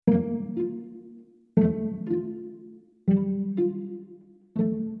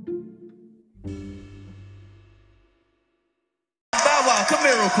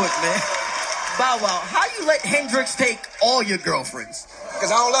quick, man. Bow Wow, how you let Hendrix take all your girlfriends?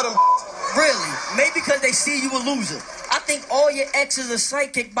 Because I don't let him. Really? Maybe because they see you a loser. I think all your exes are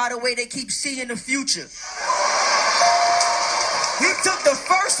psychic by the way they keep seeing the future. He took the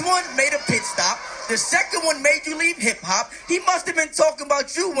first one, made a pit stop. The second one made you leave hip-hop. He must have been talking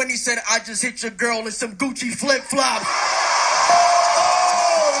about you when he said, I just hit your girl in some Gucci flip-flops. Oh,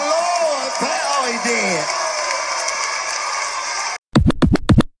 Lord. Oh, he did.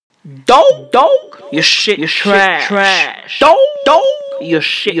 Dope, your shit, your trash. Dope, your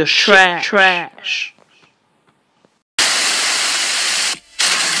shit, your trash.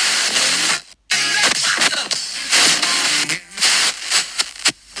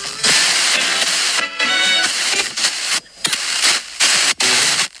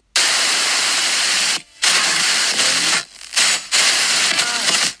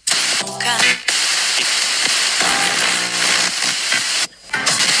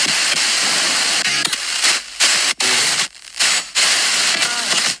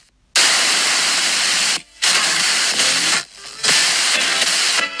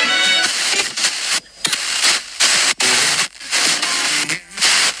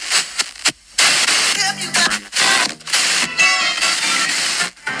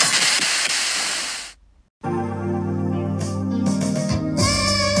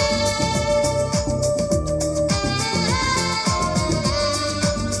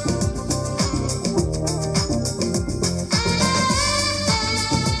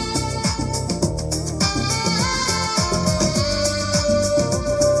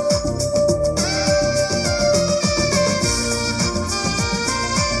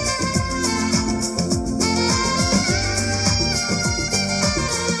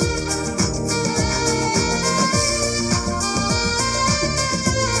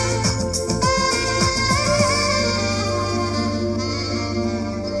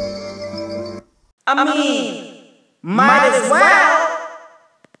 I mean, might as well.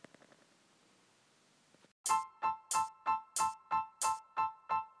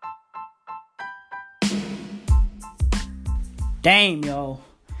 Damn, yo.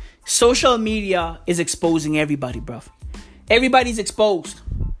 Social media is exposing everybody, bruv. Everybody's exposed.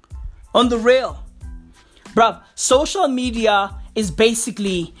 On the real. Bruv, social media is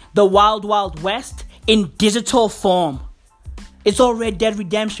basically the Wild Wild West in digital form. It's all Red Dead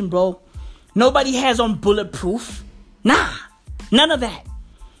Redemption, bro. Nobody has on bulletproof. Nah, none of that.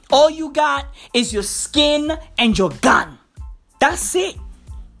 All you got is your skin and your gun. That's it.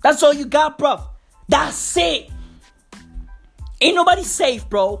 That's all you got, bruv. That's it. Ain't nobody safe,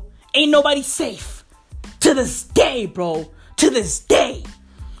 bro. Ain't nobody safe. To this day, bro. To this day.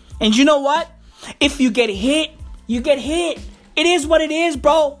 And you know what? If you get hit, you get hit. It is what it is,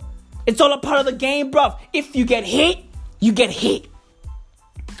 bro. It's all a part of the game, bruv. If you get hit, you get hit.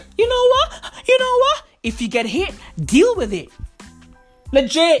 You know what? You know what? If you get hit, deal with it.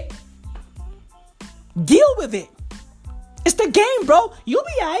 Legit. Deal with it. It's the game, bro. You'll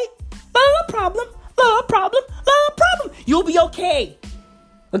be alright. No problem. No problem. No problem. You'll be okay.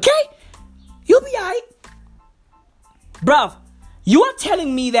 Okay? You'll be alright. Bruv, you are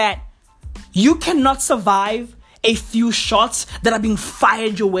telling me that you cannot survive a few shots that are being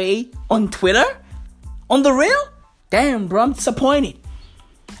fired your way on Twitter? On the real? Damn, bro, I'm disappointed.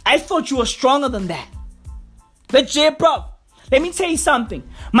 I thought you were stronger than that. Legit, bro. Let me tell you something.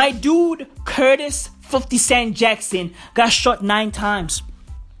 My dude, Curtis 50 Cent Jackson, got shot 9 times.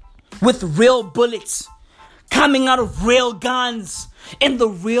 With real bullets. Coming out of real guns. In the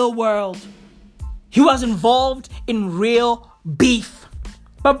real world. He was involved in real beef.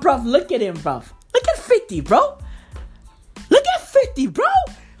 But, bro, look at him, bro. Look at 50, bro. Look at 50, bro.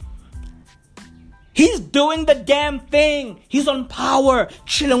 He's doing the damn thing. He's on Power,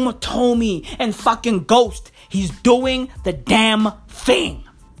 chilling with Tommy and fucking Ghost. He's doing the damn thing.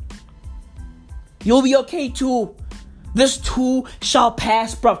 You'll be okay too. This too shall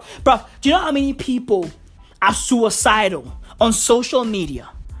pass, bruv. Bruv, do you know how many people are suicidal on social media?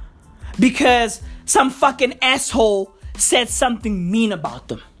 Because some fucking asshole said something mean about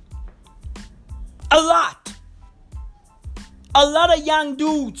them. A lot. A lot of young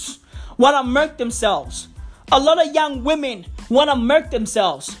dudes want to murk themselves. A lot of young women want to murk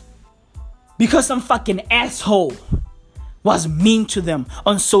themselves because some fucking asshole was mean to them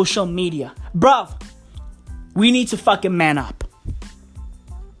on social media. Bruv, we need to fucking man up.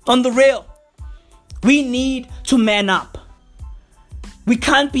 On the real, we need to man up. We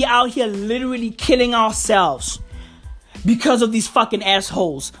can't be out here literally killing ourselves because of these fucking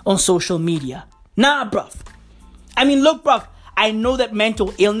assholes on social media. Nah, bruv. I mean, look, bruv. I know that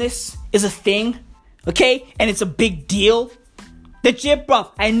mental illness is a thing, okay? And it's a big deal. Legit,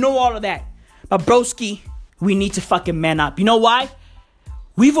 bruv. I know all of that. But broski, we need to fucking man up. You know why?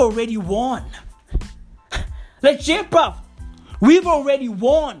 We've already won. Legit, bruv. We've already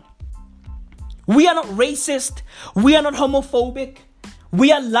won. We are not racist. We are not homophobic.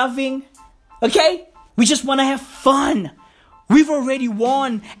 We are loving. Okay? We just want to have fun. We've already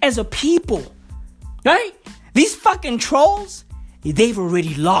won as a people. Right? These fucking trolls, they've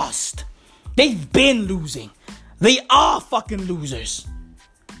already lost. They've been losing. They are fucking losers.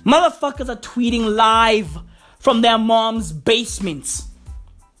 Motherfuckers are tweeting live from their mom's basements.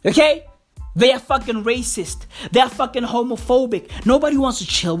 Okay? They are fucking racist. They are fucking homophobic. Nobody wants to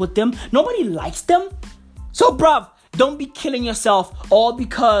chill with them. Nobody likes them. So, bruv, don't be killing yourself all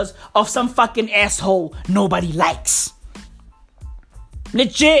because of some fucking asshole nobody likes.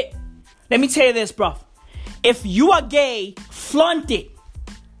 Legit. Let me tell you this, bruv. If you are gay, flaunt it.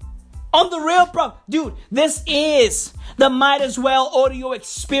 On the real, bruv. Dude, this is the Might As Well audio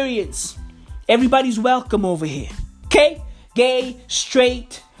experience. Everybody's welcome over here. Okay? Gay,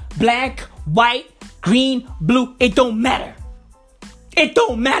 straight, black, white, green, blue. It don't matter. It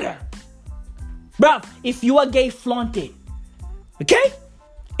don't matter. Bruv, if you are gay, flaunt it. Okay?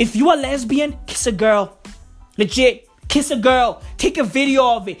 If you are lesbian, kiss a girl. Legit. Kiss a girl. Take a video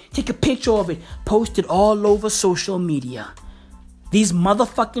of it. Take a picture of it. Post it all over social media. These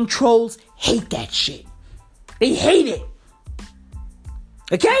motherfucking trolls hate that shit. They hate it.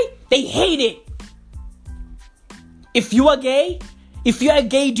 Okay? They hate it. If you are gay, if you're a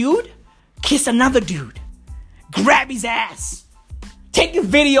gay dude, kiss another dude. Grab his ass. Take a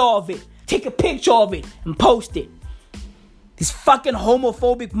video of it. Take a picture of it and post it. These fucking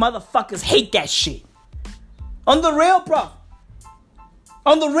homophobic motherfuckers hate that shit. On the real, bro.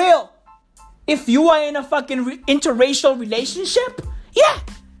 On the real. If you are in a fucking interracial relationship, yeah.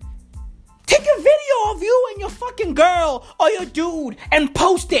 Take a video of you and your fucking girl or your dude and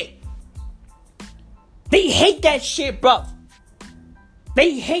post it. They hate that shit, bro.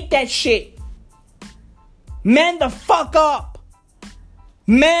 They hate that shit. Man the fuck up.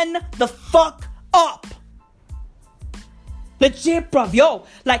 Man the fuck up. Legit, bruv. Yo,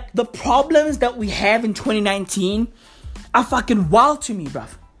 like, the problems that we have in 2019 are fucking wild to me, bruv.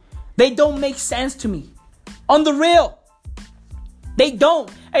 They don't make sense to me. On the real. They don't.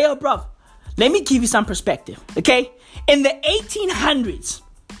 Hey, yo, bruv. Let me give you some perspective, okay? In the 1800s,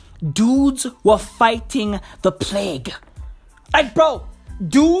 dudes were fighting the plague. Like, bro,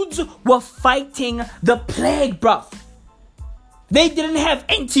 dudes were fighting the plague, bruv. They didn't have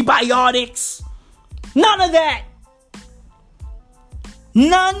antibiotics. None of that.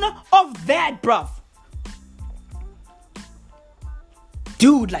 None of that, bruv.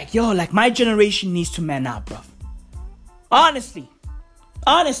 Dude, like, yo, like, my generation needs to man up, bruv. Honestly.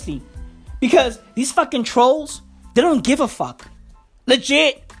 Honestly. Because these fucking trolls, they don't give a fuck.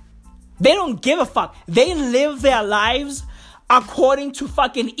 Legit. They don't give a fuck. They live their lives according to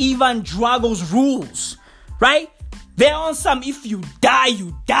fucking Ivan Drago's rules. Right? They're on some if you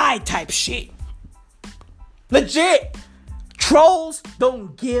die type shit. Legit. Trolls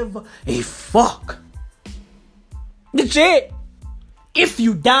don't give a fuck. Legit. If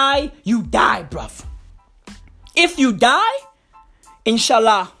you die, bruv. If you die,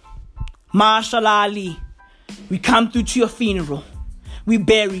 inshallah, mashallah Ali, we come through to your funeral. We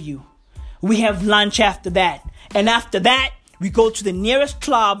bury you. We have lunch after that. And after that, we go to the nearest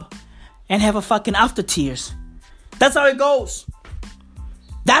club and have a fucking after tears. That's how it goes.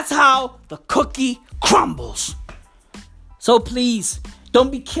 That's how the cookie crumbles. So please,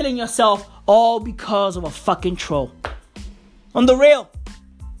 don't be killing yourself all because of a fucking troll. On the real.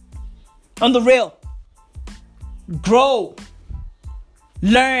 On the real. Grow.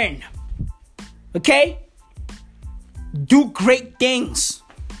 Learn. Okay? Do great things.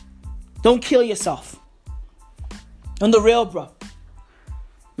 Don't kill yourself. On the real, bro.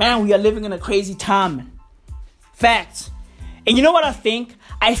 Man, we are living in a crazy time, man. Facts. And you know what I think?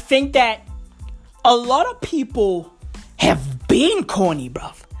 I think that a lot of people have been corny,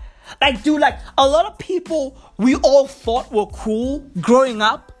 bruv. Like, dude, like, a lot of people we all thought were cool growing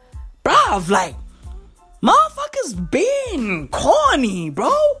up, bruv, like, motherfuckers been corny,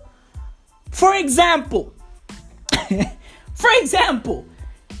 bro. For example,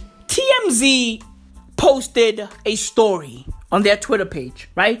 TMZ posted a story on their Twitter page,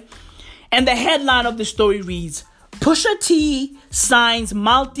 right? And the headline of the story reads, Pusha T signs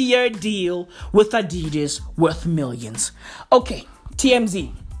multi-year deal with Adidas worth millions. Okay,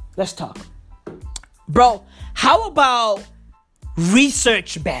 TMZ, let's talk. Bro, how about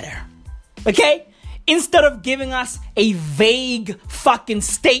research better? Okay? Instead of giving us a vague fucking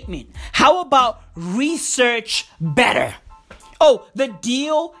statement, how about research better? Oh, the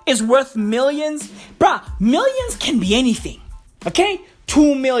deal is worth millions. Bruh, millions can be anything. Okay?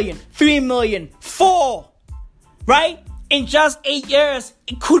 2 million, 3 million, 4. Right? In just 8 years,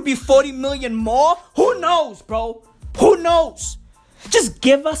 it could be 40 million more. Who knows, bro? Who knows? Just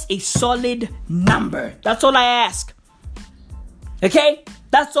give us a solid number. That's all I ask. Okay?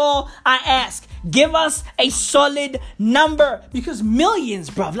 That's all I ask. Give us a solid number. Because millions,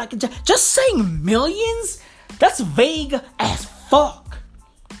 bruv. Like, just saying millions, that's vague as fuck.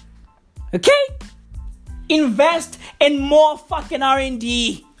 Okay? Invest in more fucking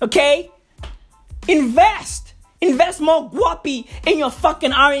R&D. Okay? Invest more guapi in your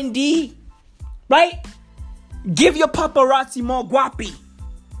fucking R&D. Right? Give your paparazzi more guapi.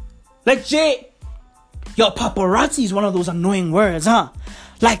 Legit. Yo, paparazzi is one of those annoying words, huh?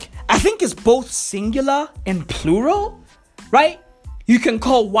 Like, I think it's both singular and plural, right? You can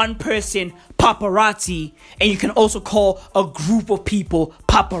call one person paparazzi, and you can also call a group of people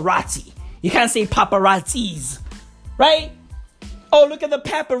paparazzi. You can't say paparazzis, right? Oh, look at the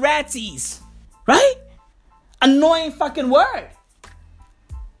paparazzis, right? Annoying fucking word.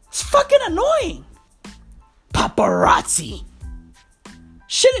 It's fucking annoying. Paparazzi.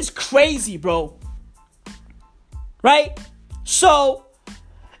 Shit is crazy, bro. Right? So,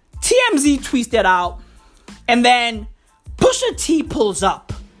 TMZ tweets that out, and then Pusha T pulls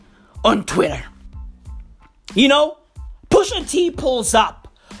up on Twitter. You know? Pusha T pulls up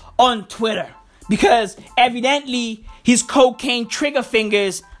on Twitter because evidently his cocaine trigger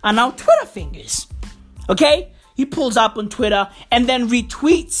fingers are now Twitter fingers. Okay? He pulls up on Twitter and then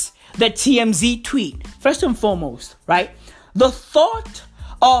retweets the TMZ tweet. First and foremost, right? The thought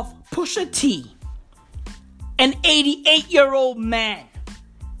of Pusha T, an 88-year-old man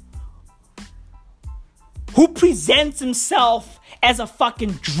who presents himself as a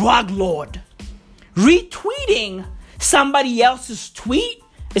fucking drug lord, retweeting somebody else's tweet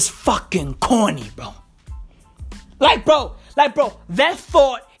is fucking corny, bro. Like, bro, that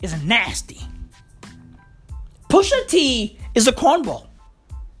thought is nasty. Pusha T is a cornball.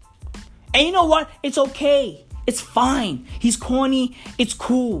 And you know what? It's okay. It's fine. He's corny. It's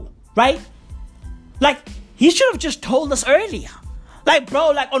cool, right? Like, he should have just told us earlier. Like,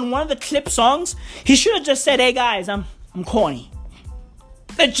 bro, like on one of the clip songs, he should have just said, hey guys, I'm corny.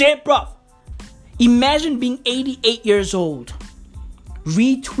 Legit, bro. Imagine being 88 years old,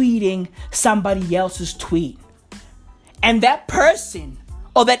 retweeting somebody else's tweet. And that person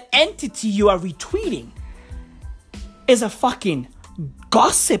or that entity you are retweeting is a fucking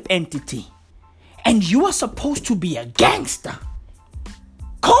gossip entity. And you are supposed to be a gangster.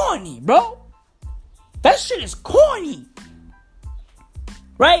 Corny, bro. That shit is corny.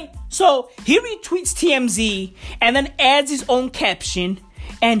 Right? So he retweets TMZ and then adds his own caption.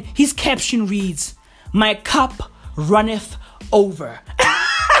 And his caption reads, "My cup runneth over."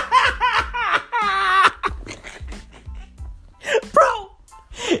 Bro,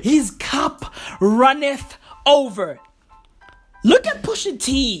 his cup runneth over. Look at Pusha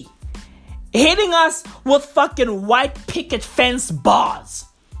T hitting us with fucking white picket fence bars.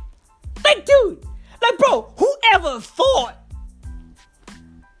 Like, dude, like, bro, whoever thought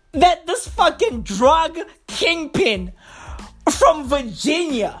that this fucking drug kingpin from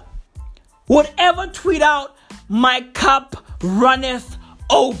Virginia would ever tweet out, "My cup runneth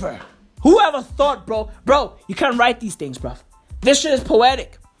over"? Whoever thought, bro? Bro, you can't write these things, bro. This shit is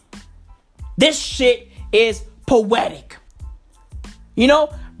poetic. This shit is poetic. You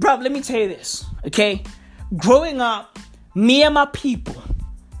know, bro, let me tell you this, okay? Growing up, me and my people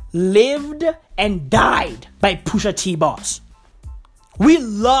lived and died by Pusha T bars. We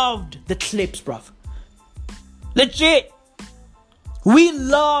loved the clips, bro. Legit. We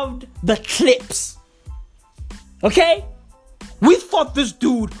loved the clips. Okay? We thought this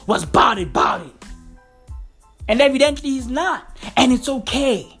dude was body. And evidently he's not. And it's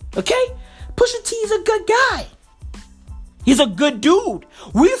okay. Okay? Pusha T is a good guy. He's a good dude.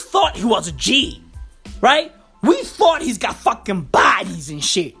 We thought he was a G. Right? We thought he's got fucking bodies and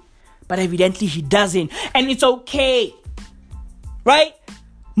shit. But evidently he doesn't. And it's okay. Right?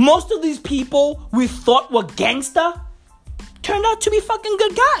 Most of these people we thought were gangster turned out to be fucking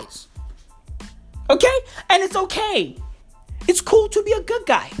good guys. Okay? And it's okay. It's cool to be a good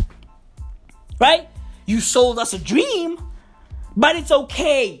guy. Right? You sold us a dream, but it's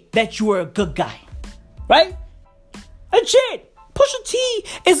okay that you were a good guy. Right? Legit. Pusha T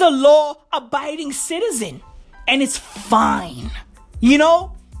is a law-abiding citizen. And it's fine. You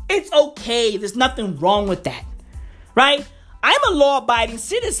know? It's okay. There's nothing wrong with that. Right? I'm a law-abiding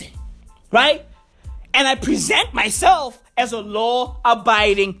citizen. Right? And I present myself as a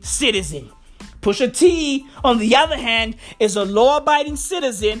law-abiding citizen. Pusha T, on the other hand, is a law-abiding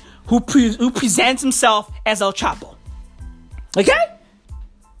citizen who presents himself as El Chapo. Okay?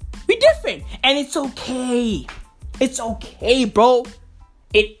 We different. And it's okay. It's okay, bro.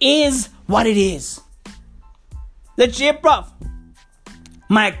 It is what it is. Legit, bruv.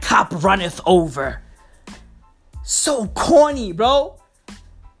 My cup runneth over. So corny, bro.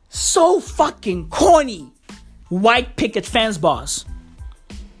 So fucking corny. White picket fence bars.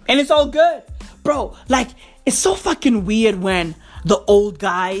 And it's all good. Bro, like, it's so fucking weird when the old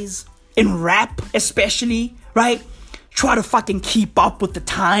guys in rap, especially, right, try to fucking keep up with the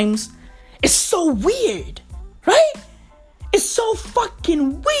times. It's so weird, right? It's so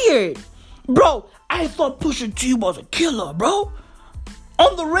fucking weird. Bro, I thought Pusha T was a killer, bro.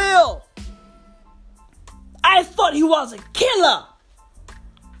 On the real. I thought he was a killer.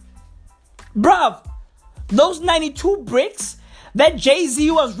 Bruv, those 92 bricks that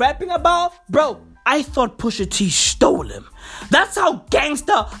Jay-Z was rapping about, bro, I thought Pusha T stole him. That's how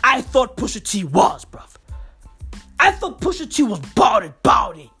gangster I thought Pusha T was, bruv. I thought Pusha T was bout it.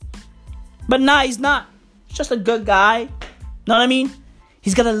 But nah, he's not. He's just a good guy. Know what I mean?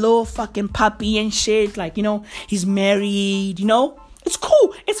 He's got a little fucking puppy and shit. Like, you know, he's married, you know? It's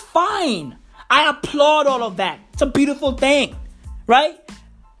cool. It's fine. I applaud all of that. It's a beautiful thing. Right?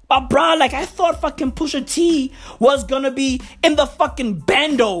 But bruh, like, I thought fucking Pusha T was gonna be in the fucking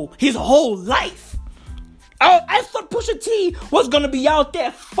bando his whole life. I thought Pusha T was gonna be out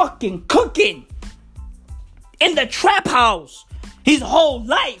there fucking cooking in the trap house his whole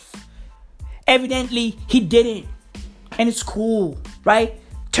life. Evidently, he didn't. And it's cool, right?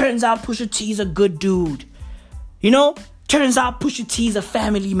 Turns out Pusha T's a good dude. You know? Turns out Pusha T's a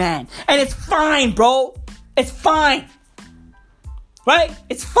family man. And it's fine, bro. It's fine. Right?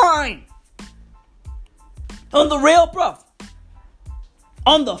 It's fine. On the real, bro.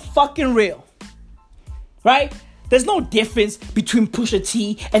 On the fucking real. Right? There's no difference between Pusha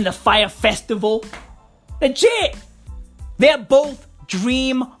T and the Fire Festival. Legit. They're both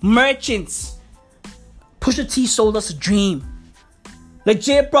dream merchants. Pusha T sold us a dream.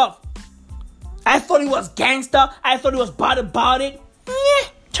 Legit, bro. I thought he was gangster. I thought he was about it. Yeah,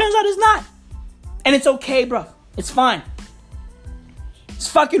 turns out it's not. And it's okay, bro. It's fine. It's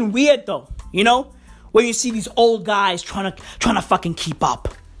fucking weird, though. You know? When you see these old guys trying to fucking keep up.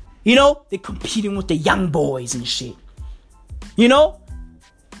 You know? They're competing with the young boys and shit. You know?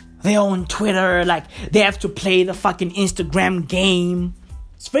 They're on Twitter. Like, they have to play the fucking Instagram game.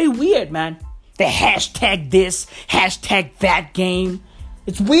 It's very weird, man. They hashtag this, hashtag that game.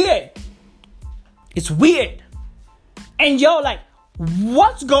 It's weird. It's weird. And yo, like,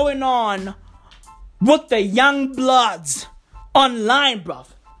 what's going on with the young bloods online, bruv?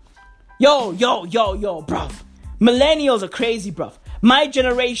 Yo, bruv. Millennials are crazy, bruv. My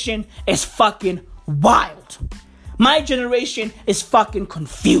generation is fucking wild. My generation is fucking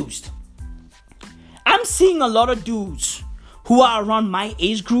confused. I'm seeing a lot of dudes who are around my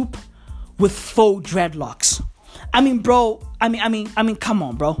age group with faux dreadlocks. I mean, bro. I mean, come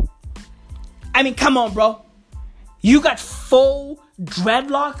on, bro. Come on, bro. You got faux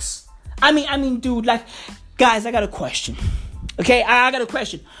dreadlocks? I mean, dude, like, guys, I got a question. Okay, I got a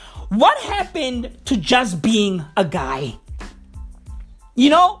question. What happened to just being a guy? You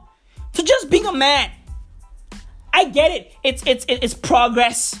know? To just being a man. I get it. It's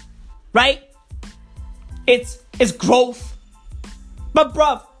progress, right? It's growth. But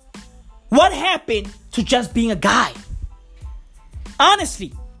bruv, what happened to just being a guy?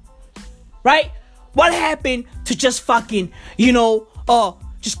 Honestly. Right? What happened to just fucking, you know,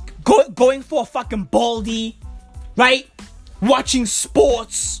 just going for a fucking baldy, right? Watching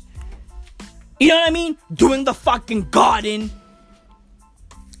sports. You know what I mean? Doing the fucking garden.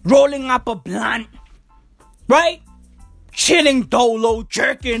 Rolling up a blunt. Right? Chilling dolo,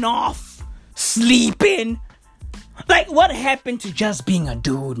 jerking off, sleeping. Like, what happened to just being a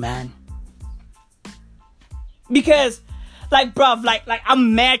dude, man? Because, like, bruv, like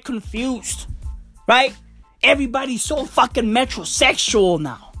I'm mad confused. Right? Everybody's so fucking metrosexual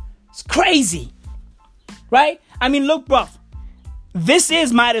now. It's crazy. Right? I mean, look, bruv. This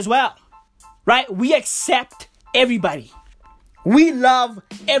is Might As Well. Right? We accept everybody. We love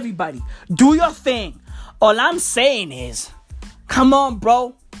everybody. Do your thing. All I'm saying is, come on,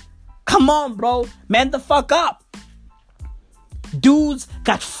 bro. Come on, bro. Man the fuck up. Dudes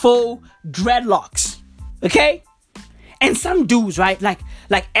got full dreadlocks. Okay? And some dudes, right? Like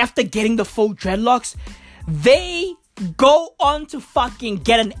after getting the full dreadlocks, they go on to fucking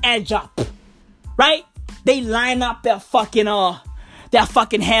get an edge up. Right? They line up their fucking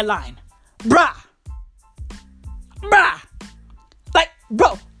hairline. Bruh. Like,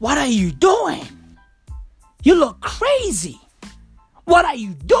 bro, what are you doing? You look crazy. What are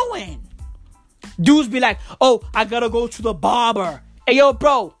you doing? Dudes be like, oh, I gotta go to the barber. Hey, yo,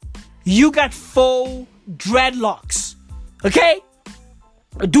 bro, you got faux dreadlocks. Okay?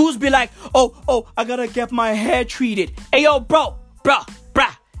 Dudes be like, oh, I gotta get my hair treated. Hey, yo, bruh.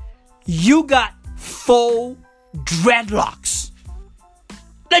 You got faux dreadlocks.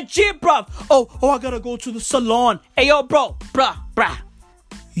 Legit, bruh. Oh, I gotta go to the salon. Hey, yo, bruh.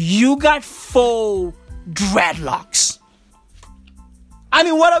 You got faux dreadlocks. I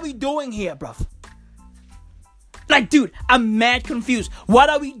mean, what are we doing here, bruv? Like, dude, I'm mad confused. What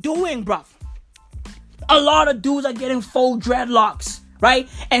are we doing, bruv? A lot of dudes are getting faux dreadlocks, right?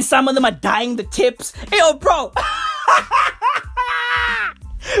 And some of them are dyeing the tips. Hey, yo, bro.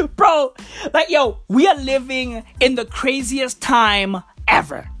 Bro, like, yo, we are living in the craziest time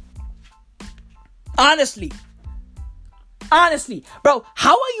ever. Honestly, bro,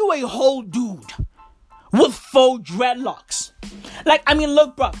 how are you a whole dude with faux dreadlocks? Like, I mean,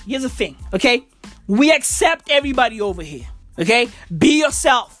 look, bro, here's the thing, okay? We accept everybody over here, okay? Be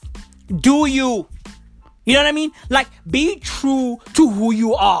yourself. Do you. You know what I mean? Like, be true to who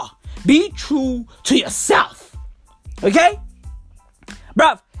you are. Be true to yourself. Okay?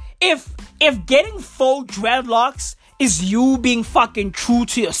 Bruv, if getting faux dreadlocks is you being fucking true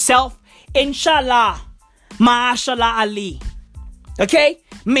to yourself, inshallah, mashallah Ali. Okay?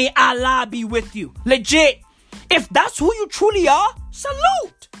 May Allah be with you. Legit. If that's who you truly are,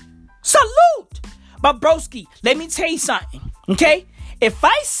 salute. But broski, let me tell you something. Okay? If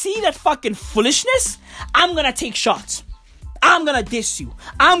I see that fucking foolishness, I'm gonna take shots. I'm gonna diss you.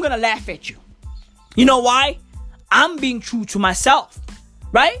 I'm gonna laugh at you. You know why? I'm being true to myself.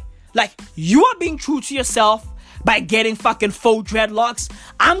 Right? Like, you are being true to yourself by getting fucking faux dreadlocks.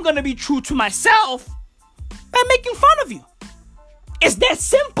 I'm gonna be true to myself by making fun of you. It's that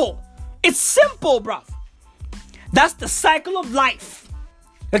simple. It's simple, bruv. That's the cycle of life.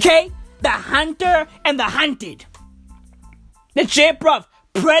 Okay? The hunter and the hunted. Legit, bruv.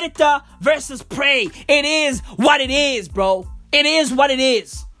 Predator versus prey. It is what it is, bro. It is what it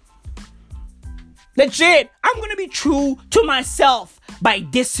is. Legit, I'm gonna be true to myself by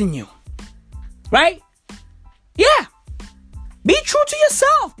dissing you. Right? Yeah. Be true to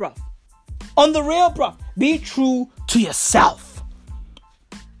yourself, bruv. On the real, bruv. Be true to yourself.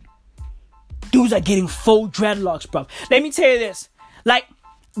 Dudes are getting faux dreadlocks, bruv. Let me tell you this. Like,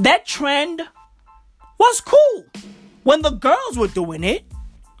 that trend was cool when the girls were doing it.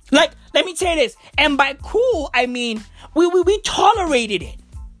 Like, let me tell you this. And by cool, I mean, we tolerated it.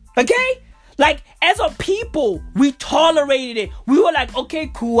 Okay? Like, as a people, we tolerated it. We were like, okay,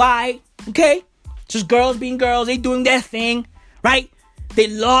 cool, okay? Just girls being girls. They doing their thing, right? They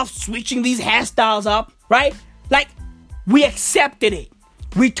love switching these hairstyles up, right? Like, we accepted it.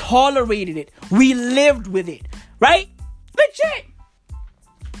 We tolerated it. We lived with it, right? Legit.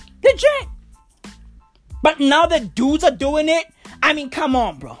 But now that dudes are doing it, I mean, come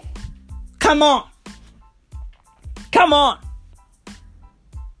on, bro. Come on.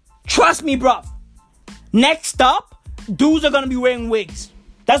 Trust me, bro. Next up, dudes are gonna be wearing wigs.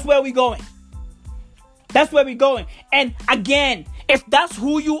 That's where we going. And again, if that's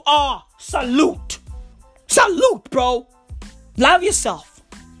who you are, salute. Salute, bro. Love yourself.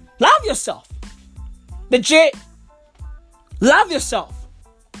 Legit. Love yourself.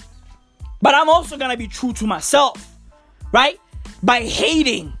 But I'm also gonna be true to myself, right? By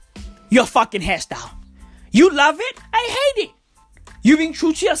hating your fucking hairstyle. You love it, I hate it. You being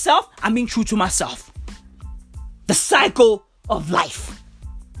true to yourself, I'm being true to myself. The cycle of life.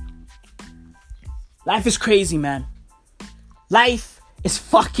 Life is crazy, man. Life is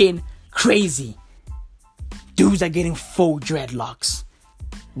fucking crazy. Dudes are getting faux dreadlocks.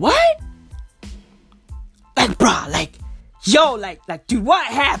 What? Like, bro, like, yo, like, dude, what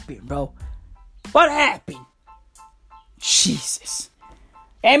happened, bro? What happened? Jesus.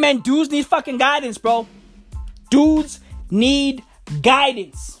 Hey, man, dudes need fucking guidance, bro. Dudes need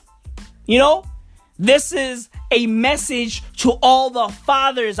guidance. You know? This is a message to all the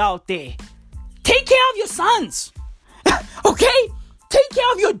fathers out there. Take care of your sons. Okay? Take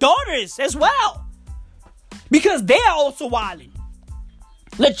care of your daughters as well. Because they are also wilding.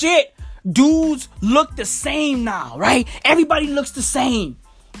 Legit. Dudes look the same now, right? Everybody looks the same.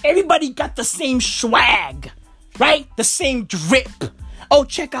 Everybody got the same swag, right? The same drip. Oh,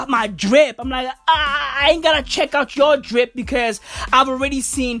 check out my drip. I'm like, I ain't gotta check out your drip because I've already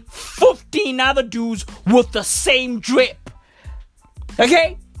seen 15 other dudes with the same drip.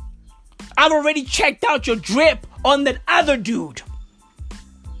 Okay? I've already checked out your drip on that other dude.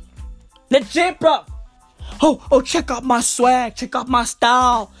 Legit, bro. Oh, check out my swag. Check out my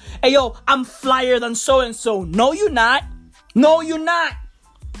style. Hey, yo, I'm flyer than so-and-so. No, you're not. No, you're not.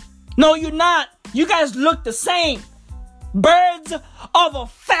 No, you're not. You guys look the same. Birds of a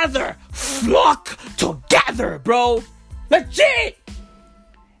feather flock together, bro. Legit.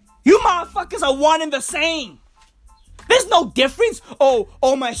 You motherfuckers are one and the same. There's no difference.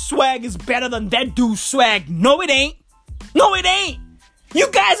 Oh, my swag is better than that dude's swag. No, it ain't. No, it ain't. You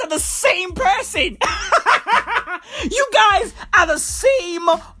guys are the same person. You guys are the same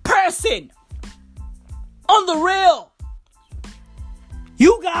person. On the real.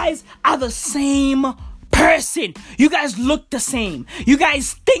 You guys are the same person. You guys look the same. You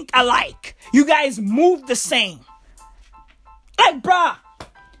guys think alike. You guys move the same. Like, bruh.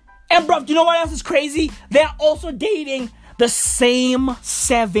 And, bruh, you know what else is crazy? They're also dating the same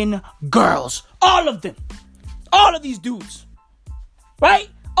 7 girls. All of them. All of these dudes. Right?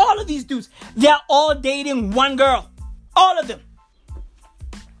 All of these dudes. They're all dating one girl. All of them.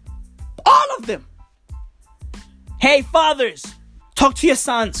 All of them. Hey, fathers. Talk to your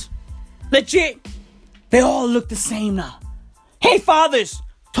sons. Legit. They all look the same now. Hey, fathers.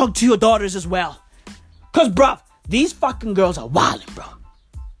 Talk to your daughters as well. Because, bruv, these fucking girls are wildin', bro.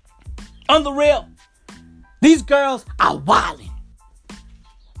 On the real. These girls are wildin'.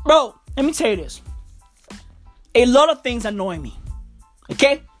 Bro, let me tell you this. A lot of things annoy me.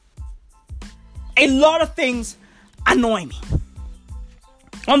 Okay? A lot of things annoy me.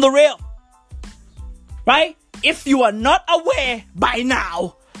 On the real. Right? If you are not aware by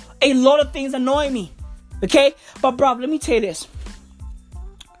now, a lot of things annoy me. Okay? But bro, let me tell you this.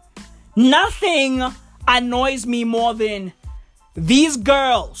 Nothing annoys me more than these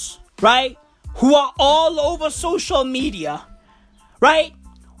girls, right? Who are all over social media, right?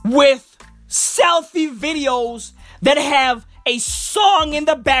 With selfie videos that have a song in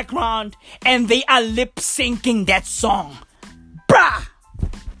the background and they are lip syncing that song. Bruh.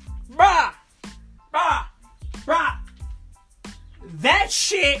 That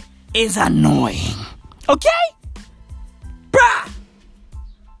shit is annoying. Okay? Bruh.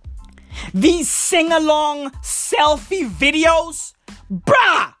 These sing-along selfie videos,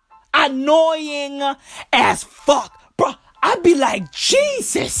 bruh, annoying as fuck. Bruh, I'd be like,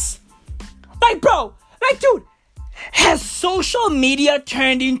 Jesus. Like, bro, like, dude, has social media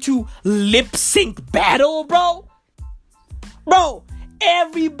turned into lip sync battle, bro? Bro,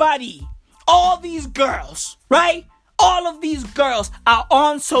 everybody, all these girls, right? All of these girls are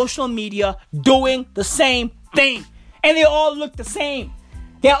on social media doing the same thing. And they all look the same.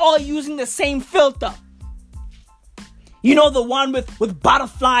 They're all using the same filter. You know, the one with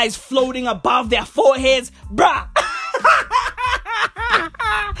butterflies floating above their foreheads? Bruh.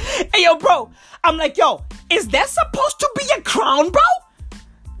 Hey, yo, bro. I'm like, yo, is that supposed to be a crown, bro?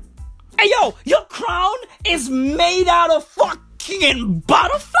 Hey, yo, your crown is made out of fucking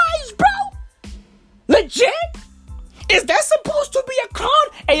butterflies, bro? Legit? Is that supposed to be a crown?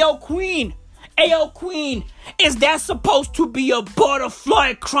 Hey, yo, queen. Hey, yo, queen. Is that supposed to be a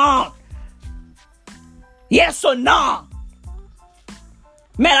butterfly crown? Yes or no?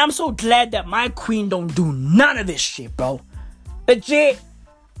 Man, I'm so glad that my queen don't do none of this shit, bro. Legit,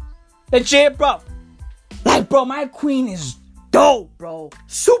 bro. Like, bro, my queen is dope, bro.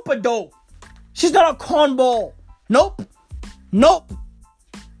 Super dope. She's not a cornball. Nope.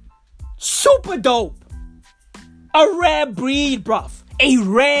 Super dope. A rare breed, bro. A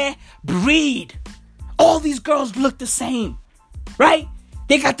rare breed. All these girls look the same, right?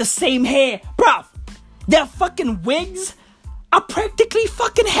 They got the same hair. Bro, their fucking wigs are practically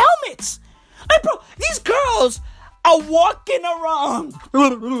fucking helmets. Like, bro, these girls are walking around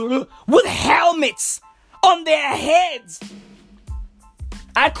with helmets on their heads.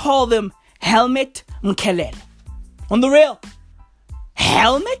 I call them Helmet Mkelele. On the real.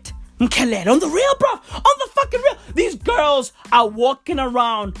 Helmet Mkelele. On the real, bro. On the fucking real. These girls are walking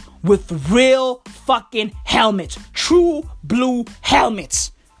around with real fucking helmets. True blue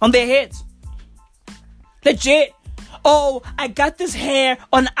helmets on their heads. Legit. Oh, I got this hair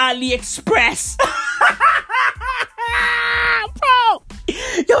on AliExpress. Bro.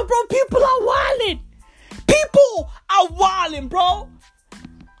 Yo, bro, people are wildin'. People are wildin', bro.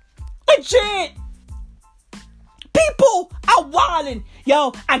 Legit. People are wildin'.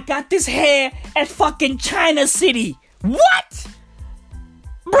 Yo, I got this hair at fucking China City. What?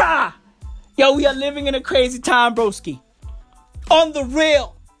 Bruh. Yo, we are living in a crazy time, broski. On the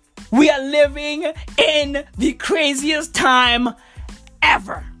real. We are living in the craziest time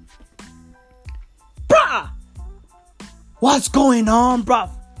ever. Bruh. What's going on, bruh?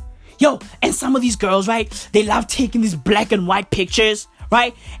 Yo, and some of these girls, right? They love taking these black and white pictures,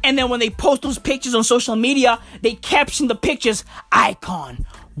 right? And then when they post those pictures on social media, they caption the pictures, icon.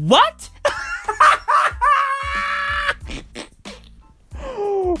 What?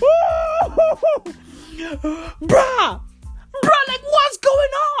 Bruh, like what's going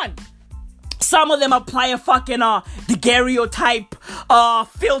on? Some of them apply a fucking daguerreotype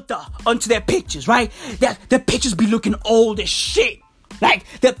filter onto their pictures, right? Their pictures be looking old as shit. Like,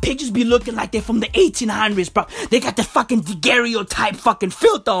 their pictures be looking like they're from the 1800s, bro. They got the fucking daguerreotype fucking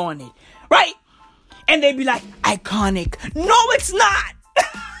filter on it, right? And they be like, iconic. No, it's not.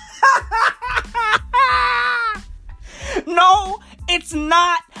 No, it's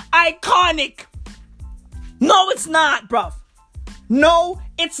not iconic. No, it's not, bruv. No,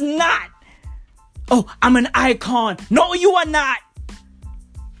 it's not. Oh, I'm an icon. No, you are not.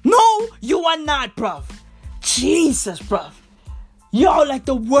 No, you are not, bruv. Jesus, bruv. Yo, like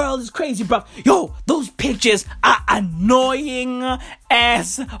the world is crazy, bruv. Yo, those pictures are annoying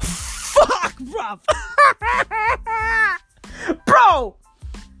as fuck, bruv. Bro,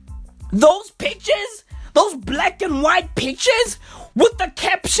 those pictures, those black and white pictures with the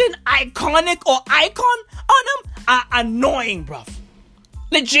caption iconic or icon on them are annoying, bruv.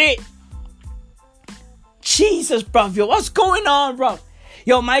 Legit. Jesus, bruv. Yo, what's going on, bruv?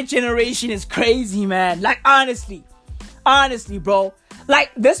 Yo, my generation is crazy, man. Like, honestly, bro.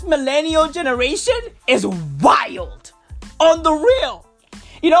 Like, this millennial generation is wild. On the real.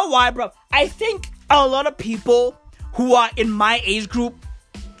 You know why, bro? I think a lot of people who are in my age group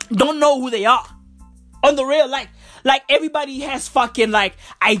don't know who they are. On the real, like everybody has fucking, like,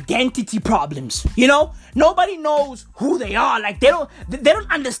 identity problems, you know? Nobody knows who they are. Like, they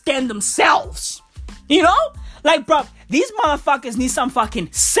don't understand themselves, you know? Like, bro, these motherfuckers need some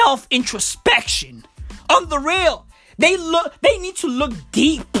fucking self-introspection. On the real. They need to look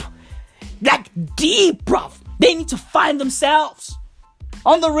deep. Like, deep, bruv. They need to find themselves.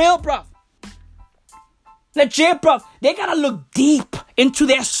 On the real, bruv. Legit, bruv. They gotta look deep into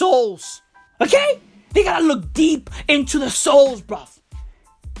their souls. Okay? They gotta look deep into their souls, bruv.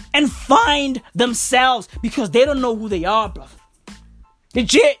 And find themselves. Because they don't know who they are, bruv.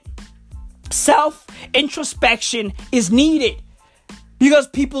 Legit. Self-introspection is needed. Because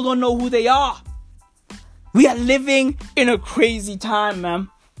people don't know who they are. We are living in a crazy time, man.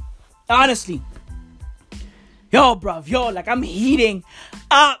 Honestly. Yo, bruv. Yo, like, I'm heating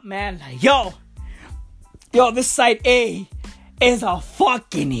up, man. Like, yo, this side A is a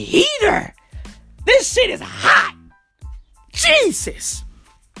fucking heater. This shit is hot. Jesus.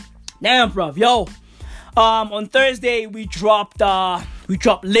 Damn, bruv. Yo, on Thursday, we dropped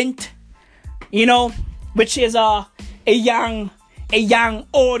Lint, you know, which is a young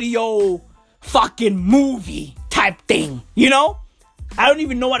audio fucking movie type thing, you know? I don't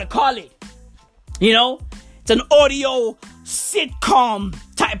even know what to call it, you know? It's an audio sitcom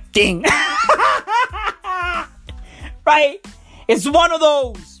type thing. Right? It's one of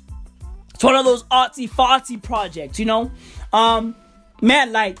those artsy-fartsy projects, you know?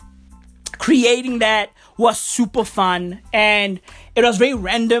 Man, like, creating that was super fun, and it was very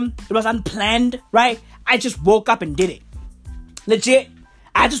random. It was unplanned, right? I just woke up and did it. Legit.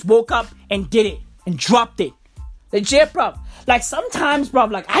 I just woke up and did it and dropped it. Legit, bro. Like, sometimes, bro,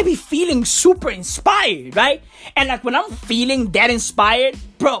 like, I be feeling super inspired, right? And, like, when I'm feeling that inspired,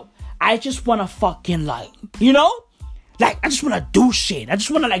 bro, I just want to fucking, like, you know? Like, I just want to do shit. I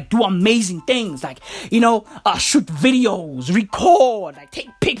just want to, like, do amazing things. Like, you know, shoot videos, record, like, take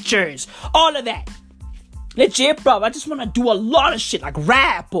pictures, all of that. Legit, bro. I just want to do a lot of shit, like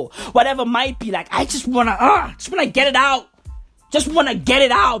rap or whatever it might be. Like, I just want to get it out. Just want to get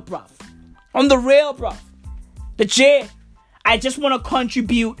it out, bruv. On the real, bruv. Legit. I just want to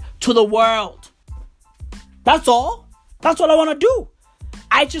contribute to the world. That's all. That's all I want to do.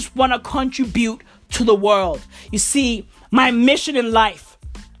 I just want to contribute to the world. You see, my mission in life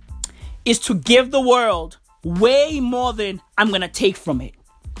is to give the world way more than I'm going to take from it.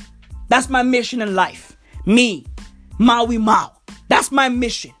 That's my mission in life. Me, Maui Mau. That's my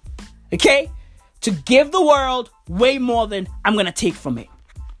mission. Okay? To give the world way more than I'm gonna take from it.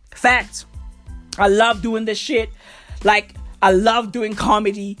 Facts. I love doing this shit. Like, I love doing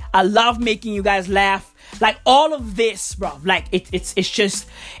comedy. I love making you guys laugh. Like, all of this, bro. Like, it's just,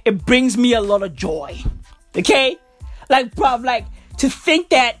 it brings me a lot of joy. Okay? Like, bro, like, to think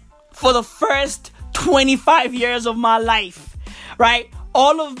that for the first 25 years of my life, right,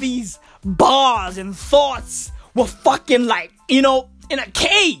 all of these bars and thoughts were fucking, like, you know, in a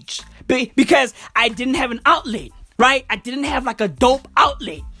cage. Because I didn't have an outlet, right? I didn't have, like, a dope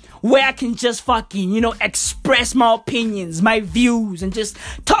outlet where I can just fucking, you know, express my opinions, my views, and just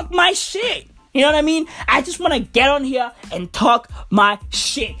talk my shit, You know what I mean? I just want to get on here and talk my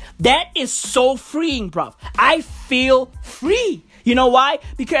shit. That is so freeing, bruv. I feel free. You know why?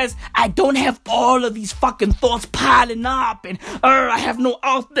 Because I don't have all of these fucking thoughts piling up and I have no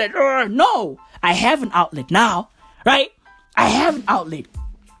outlet. No, I have an outlet now, right? I have an outlet.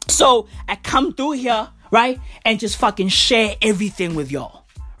 So I come through here, right? And just fucking share everything with y'all,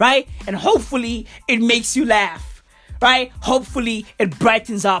 right? And hopefully it makes you laugh, right? Hopefully it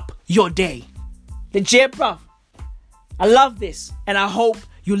brightens up your day. Legit, bro. I love this. And I hope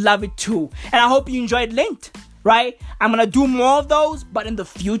you love it too. And I hope you enjoyed Linked, right? I'm going to do more of those, but in the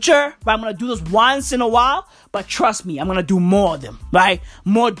future, right? I'm going to do this once in a while. But trust me, I'm going to do more of them, right?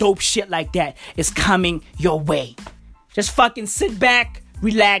 More dope shit like that is coming your way. Just fucking sit back,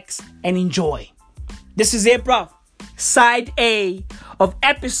 relax, and enjoy. This is it, bro. Side A of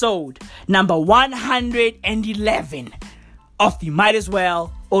episode number 111 of the Might As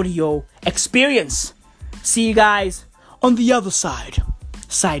Well audio experience. See you guys on the other side.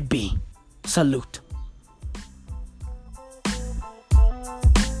 Side B. Salute.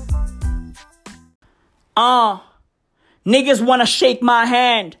 Niggas wanna shake my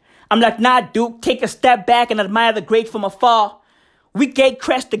hand. I'm like, nah, Duke, take a step back and admire the great from afar. We gate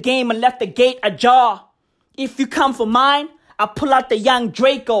crashed the game and left the gate ajar. If you come for mine, I'll pull out the young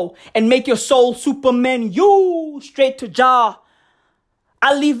Draco and make your soul Superman you straight to jaw.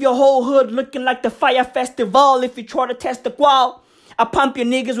 I'll leave your whole hood looking like the Fire Festival if you try to test the qual. I'll pump your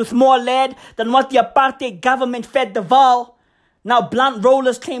niggas with more lead than what the apartheid government fed the Val. Now blunt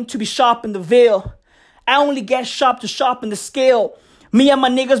rollers claim to be sharp in the veil. I only get sharp to sharpen the scale. Me and my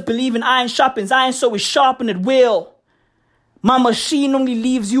niggas believe in iron sharpens iron, so we sharpen it will. My machine only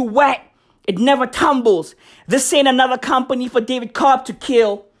leaves you wet. It never tumbles. This ain't another company for David Cobb to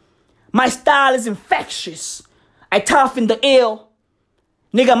kill. My style is infectious. I toughen the ill.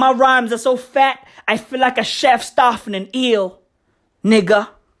 Nigga, my rhymes are so fat, I feel like a chef stuffing an eel. Nigga.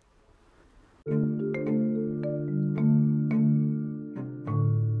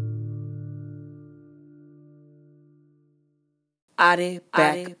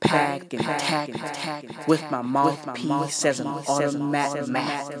 Backpack and tack with my mouthpiece as an automatic.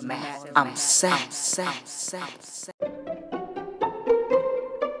 I'm set.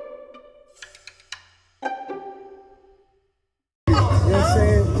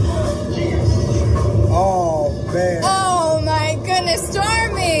 Oh, man. Oh, my goodness.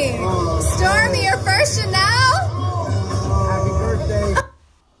 Stormy. Stormy, your first Chanel? Happy birthday.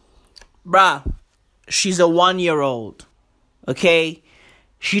 Bruh, she's a 1-year-old. Okay?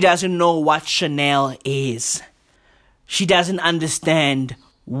 She doesn't know what Chanel is. She doesn't understand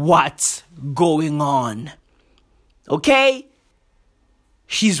what's going on. Okay?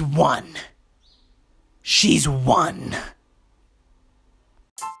 She's 1. She's 1.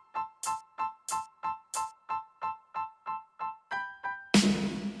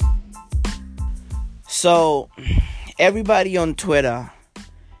 So, everybody on Twitter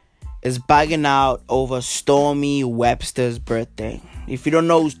is bugging out over Stormy Webster's birthday. If you don't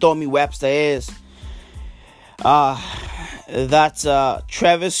know who Stormy Webster is, that's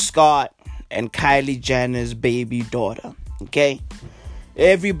Travis Scott and Kylie Jenner's baby daughter. Okay?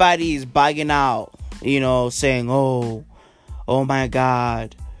 Everybody is bugging out, saying, oh my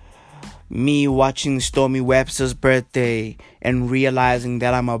God, me watching Stormy Webster's birthday and realizing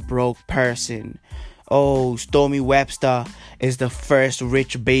that I'm a broke person. Oh, Stormy Webster is the first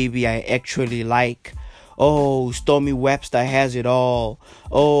rich baby I actually like. Oh, Stormy Webster has it all.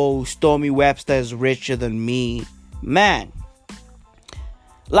 Oh, Stormy Webster is richer than me. Man,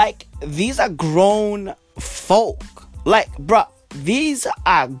 like, these are grown folk. Like, bruh, these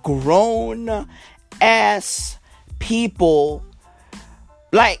are grown ass people,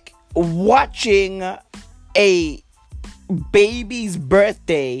 like, watching a baby's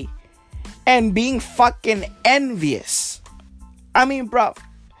birthday and being fucking envious. I mean, bruv,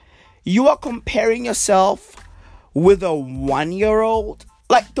 you are comparing yourself with a 1-year-old?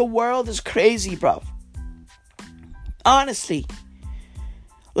 Like, the world is crazy, bruv. Honestly.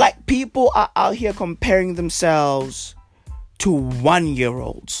 Like, people are out here comparing themselves to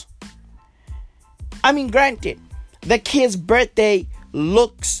 1-year-olds. I mean, granted, the kid's birthday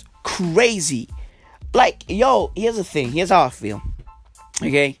looks crazy. Like, yo, here's the thing. Here's how I feel.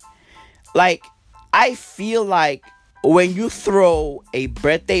 Okay? Like, I feel like when you throw a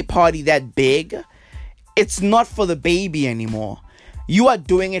birthday party that big, it's not for the baby anymore. You are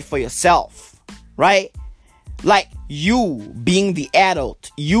doing it for yourself, right? Like, you being the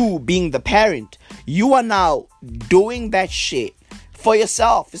adult, you being the parent, you are now doing that shit for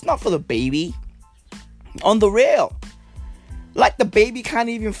yourself. It's not for the baby. On the real. Like, the baby can't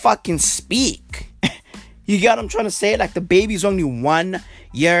even fucking speak. You get what I'm trying to say? Like, the baby's only 1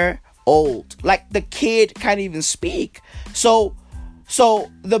 year old. Like, the kid can't even speak. So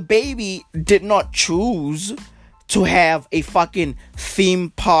the baby did not choose to have a fucking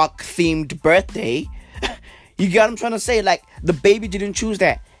theme park themed birthday. You get what I'm trying to say? Like, the baby didn't choose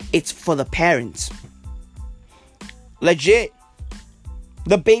that. It's for the parents. Legit.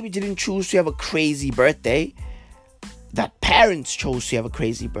 The baby didn't choose to have a crazy birthday. The parents chose to have a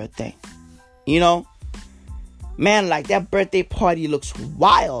crazy birthday. You know? Man, like, that birthday party looks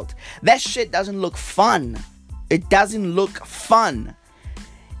wild. That shit doesn't look fun. It doesn't look fun.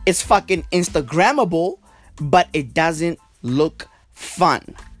 It's fucking Instagrammable, but it doesn't look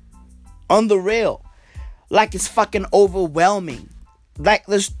fun. On the real. Like, it's fucking overwhelming. Like,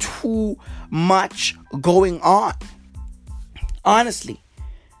 there's too much going on. Honestly.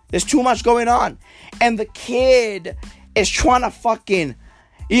 There's too much going on. And the kid is trying to fucking,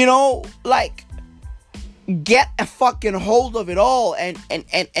 you know, like, get a fucking hold of it all. And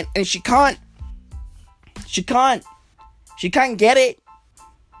she can't. She can't get it.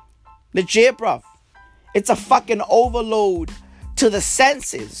 Legit, bruv. It's a fucking overload to the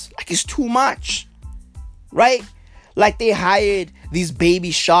senses. Like, it's too much. Right? Like, they hired these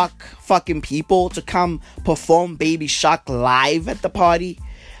Baby Shark fucking people to come perform Baby Shark live at the party.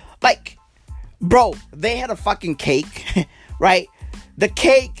 Like, bro, they had a fucking cake, right? The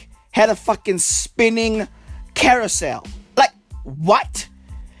cake had a fucking spinning carousel. Like, what?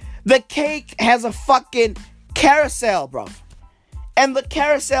 The cake has a fucking carousel, bro. And the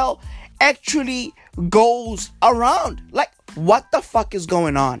carousel actually goes around. Like, what the fuck is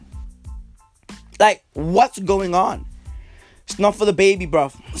going on? Like, what's going on? It's not for the baby,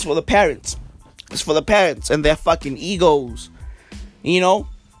 bro. It's for the parents. It's for the parents and their fucking egos. You know?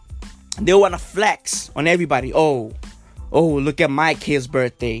 They want to flex on everybody. Oh, look at my kid's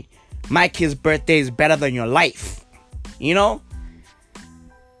birthday. My kid's birthday is better than your life. You know?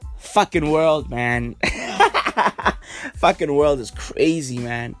 Fucking world, man. Fucking world is crazy,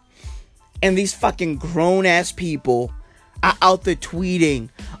 man. And these fucking grown-ass people are out there tweeting,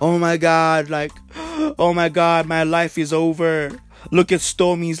 oh my god, like, oh my god, my life is over. Look at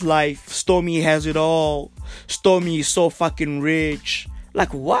Stormy's life. Stormy has it all. Stormy is so fucking rich.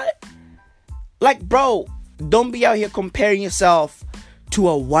 Like, what? Like, bro, don't be out here comparing yourself to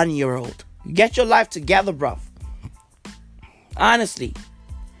a 1-year-old. Get your life together, bro. Honestly.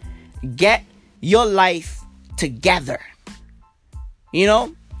 Get your life together. You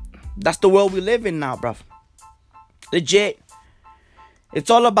know? That's the world we live in now, bro. Legit. It's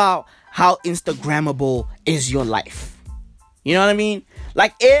all about how Instagrammable is your life. You know what I mean?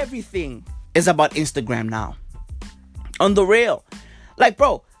 Like, everything is about Instagram now. On the real. Like,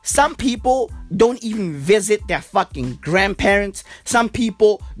 bro, some people don't even visit their fucking grandparents. Some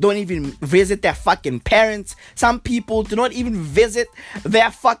people don't even visit their fucking parents. Some people do not even visit their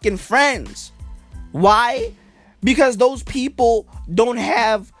fucking friends. Why? Because those people don't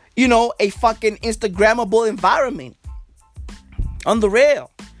have, you know, a fucking Instagrammable environment. On the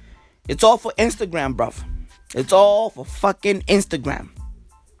real. It's all for Instagram, bruv. It's all for fucking Instagram.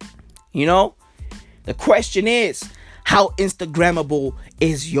 You know? The question is, how Instagrammable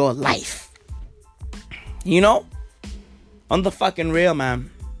is your life? You know? On the fucking real, man.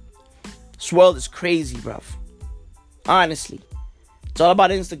 This world is crazy, bruv. Honestly. It's all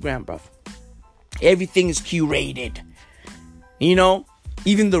about Instagram, bruv. Everything is curated. You know?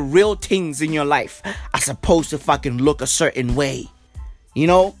 Even the real things in your life are supposed to fucking look a certain way. You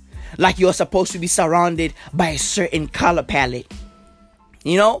know? Like, you're supposed to be surrounded by a certain color palette.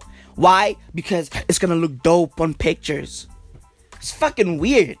 You know? Why? Because it's gonna look dope on pictures. It's fucking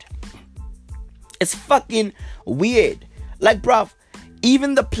weird. It's fucking weird. Like, bruv,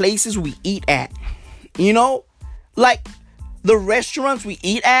 even the places we eat at, you know? Like, the restaurants we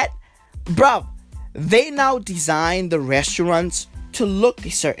eat at, bruv, they now design the restaurants to look a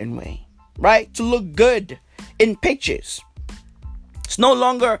certain way, right? To look good in pictures. It's no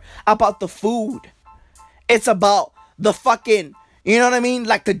longer about the food. It's about the fucking, you know what I mean?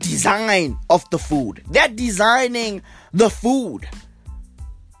 Like, the design of the food. They're designing the food.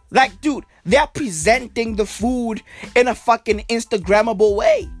 Like, dude, they're presenting the food in a fucking Instagrammable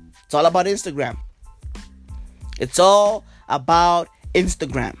way. It's all about Instagram. It's all about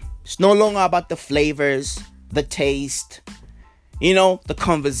Instagram. It's no longer about the flavors, the taste, you know, the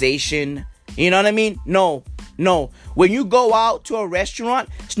conversation. You know what I mean? No. When you go out to a restaurant,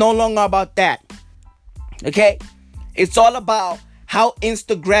 it's no longer about that. Okay? It's all about how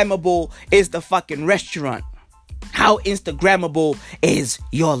Instagrammable is the fucking restaurant. How Instagrammable is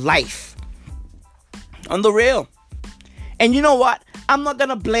your life. On the real. And you know what? I'm not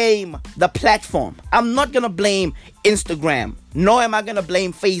gonna blame the platform. I'm not gonna blame Instagram. Nor am I gonna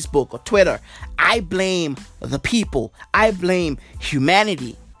blame Facebook or Twitter. I blame the people. I blame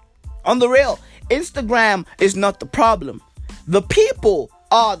humanity. On the real, Instagram is not the problem. The people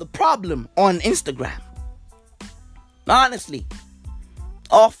are the problem on Instagram. Honestly.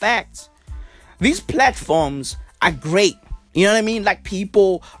 All facts. These platforms are great. You know what I mean? Like,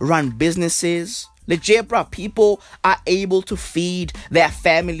 people run businesses. Legit, bro. People are able to feed their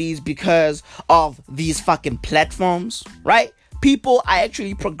families because of these fucking platforms, right? People are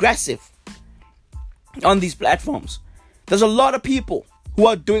actually progressive on these platforms. There's a lot of people who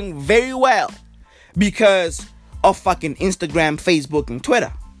are doing very well because of fucking Instagram, Facebook, and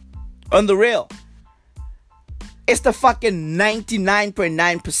Twitter. On the real. It's the fucking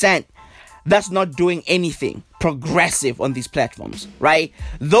 99.9% that's not doing anything progressive on these platforms, right?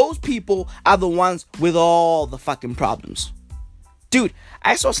 Those people are the ones with all the fucking problems. Dude,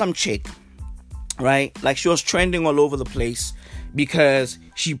 I saw some chick, right? Like, she was trending all over the place because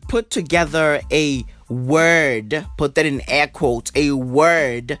she put together a word, put that in air quotes, a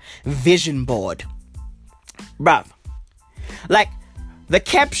word vision board. Bruv. Like, the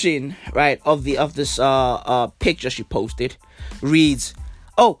caption, right, of this picture she posted reads,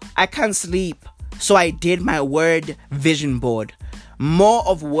 "Oh, I can't sleep, so I did my word vision board. More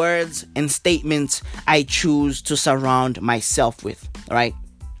of words and statements I choose to surround myself with." Right?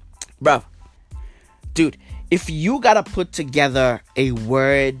 Bruv. Dude, if you gotta put together a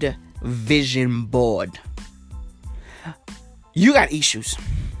word vision board, you got issues.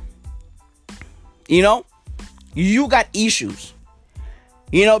 You know? You got issues.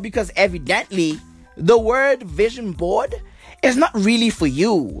 You know, because evidently the word vision board is not really for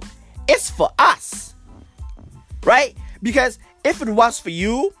you. It's for us. Right? Because if it was for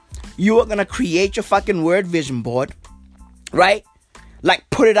you, you were gonna create your fucking word vision board. Right? Like,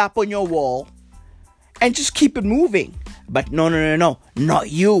 put it up on your wall and just keep it moving. But no.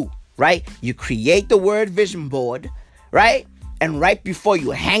 Not you. Right? You create the word vision board. Right? And right before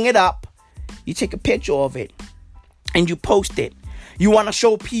you hang it up, you take a picture of it and you post it. You want to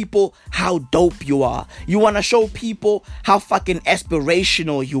show people how dope you are. You want to show people how fucking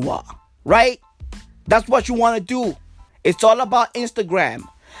aspirational you are. Right? That's what you want to do. It's all about Instagram.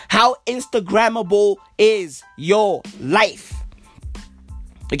 How Instagrammable is your life?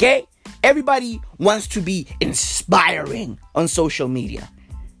 Okay? Everybody wants to be inspiring on social media.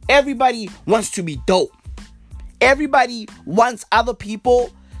 Everybody wants to be dope. Everybody wants other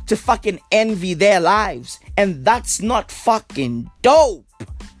people to fucking envy their lives. And that's not fucking dope.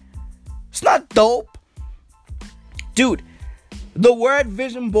 It's not dope. Dude, the word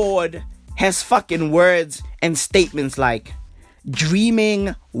vision board has fucking words and statements like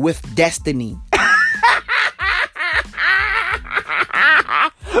dreaming with destiny.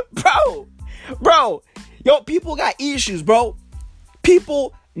 Bro, yo, people got issues, bro.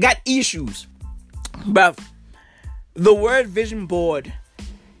 People got issues. Bruv, the word vision board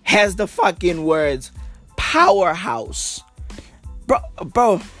has the fucking words powerhouse.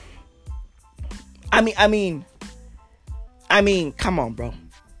 Bro. I mean, come on, bro.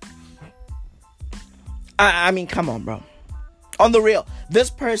 I mean, come on, bro. On the real, this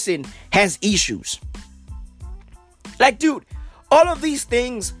person has issues. Like, dude, all of these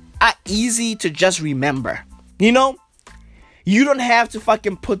things are easy to just remember. You know? You don't have to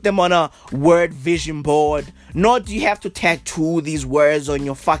fucking put them on a word vision board. Nor do you have to tattoo these words on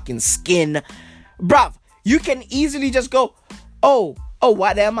your fucking skin. Bruv, you can easily just go, oh,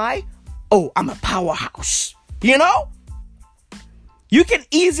 what am I? Oh, I'm a powerhouse. You know? You can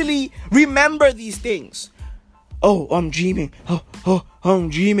easily remember these things. Oh, I'm dreaming. Oh, I'm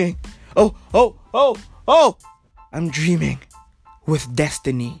dreaming. Oh, I'm dreaming with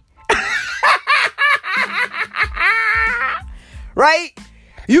destiny. Right?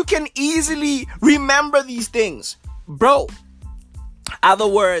 You can easily remember these things. Bro, other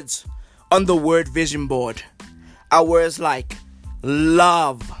words on the word vision board are words like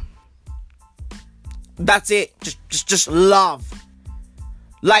love. That's it. Just love.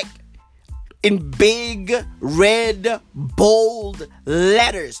 Like, in big, red, bold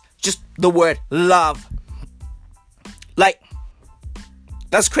letters. Just the word love. Like,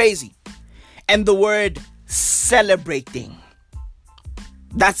 that's crazy. And the word celebrating.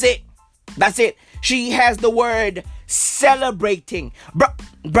 That's it. She has the word celebrating.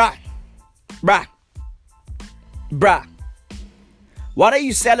 Bruh. What are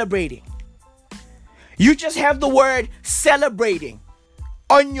you celebrating? You just have the word celebrating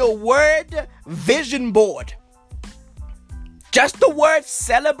on your word vision board. Just the word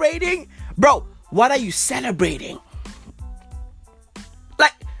celebrating? Bro, what are you celebrating?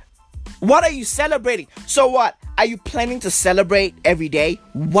 What are you celebrating? So what? Are you planning to celebrate every day?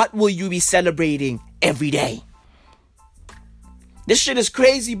 What will you be celebrating every day? This shit is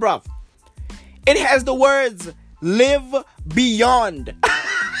crazy, bro. It has the words, live beyond.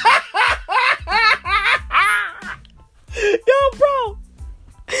 Yo, bro.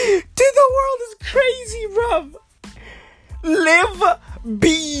 Dude, the world is crazy, bro. Live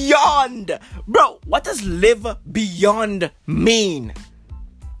beyond. Bro, what does live beyond mean?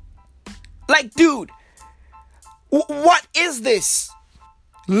 Like, dude, what is this?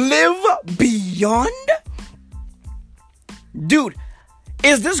 Live beyond? Dude,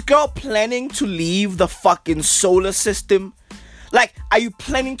 is this girl planning to leave the fucking solar system? Like, are you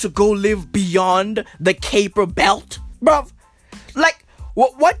planning to go live beyond the Kuiper Belt, bruv? Like,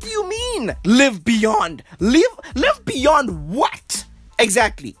 what do you mean, live beyond? Live beyond what?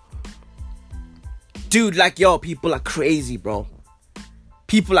 Exactly. Dude, like, yo, people are crazy, bro.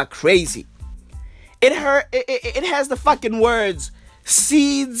 People are crazy. It has the fucking words,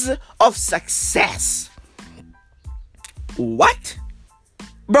 seeds of success. What?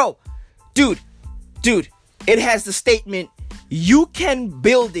 Bro, dude, it has the statement, you can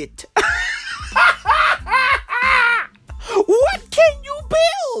build it. What can you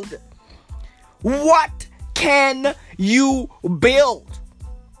build? What can you build?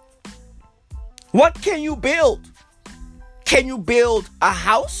 What can you build? Can you build a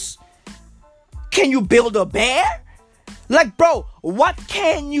house? Can you build a bear? Like, bro, what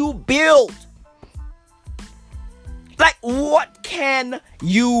can you build? Like, what can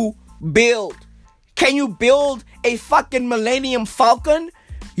you build? Can you build a fucking Millennium Falcon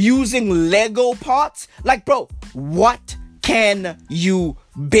using Lego parts? Like, bro, what can you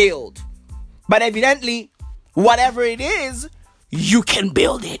build? But evidently, whatever it is, you can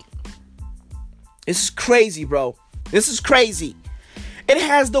build it. This is crazy, bro. This is crazy. It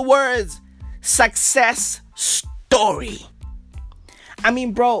has the words, success story. I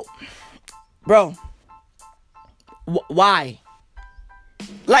mean, bro, why?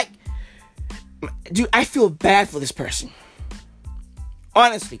 Like, dude, I feel bad for this person.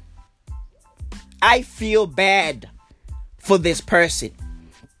 Honestly, I feel bad for this person.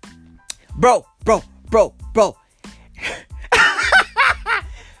 Bro.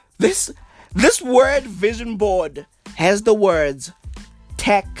 This word vision board has the words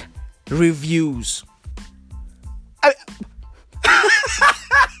tech reviews.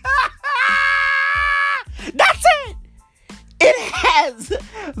 That's it. It has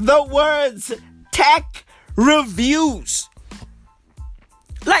the words tech reviews.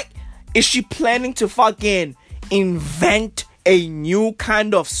 Like, is she planning to fucking invent a new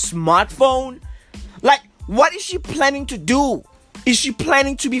kind of smartphone? Like, what is she planning to do? Is she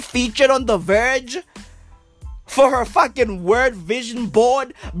planning to be featured on The Verge for her fucking word vision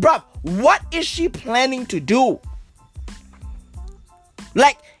board? Bruh, what is she planning to do?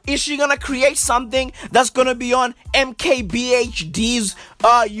 Like, is she gonna create something that's gonna be on MKBHD's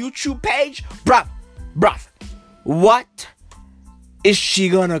YouTube page? Bruh, what is she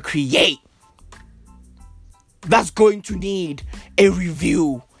gonna create that's going to need a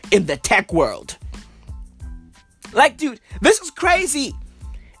review in the tech world? Like, dude, this is crazy.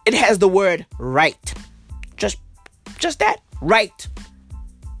 It has the word right. Just that, right.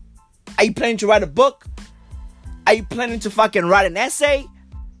 Are you planning to write a book? Are you planning to fucking write an essay?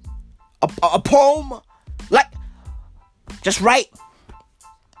 A poem? Like, just write.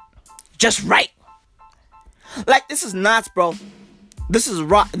 Just write. Like, this is nuts, bro. This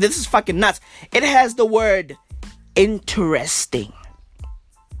is fucking nuts. It has the word interesting.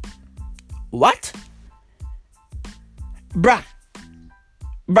 What? Bruh.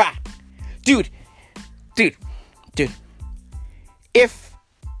 Dude.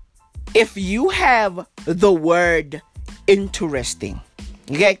 If you have the word interesting,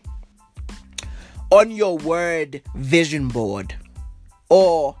 okay, on your word vision board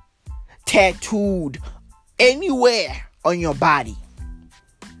or tattooed anywhere on your body,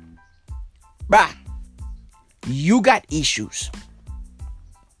 bruh, you got issues.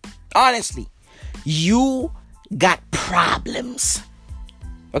 Honestly, you got problems.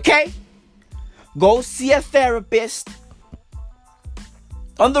 Okay? Go see a therapist.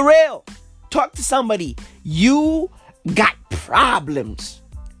 On the real, talk to somebody. You got problems.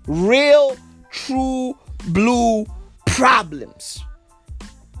 Real, true, blue problems.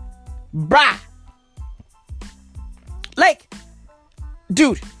 Bruh. Like,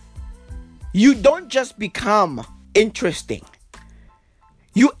 dude, you don't just become interesting.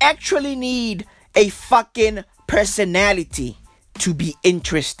 You actually need a fucking personality to be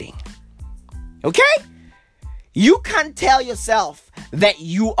interesting. Okay? You can't tell yourself that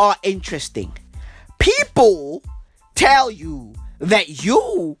you are interesting. People tell you that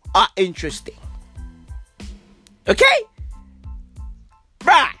you are interesting. Okay?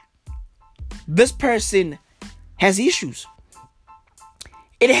 Bruh. This person has issues.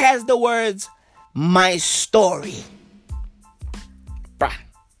 It has the words, my story. Bruh.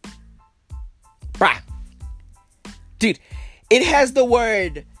 Dude, it has the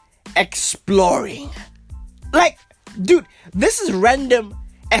word exploring. Like, dude, this is random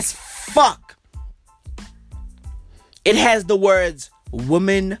as fuck. It has the words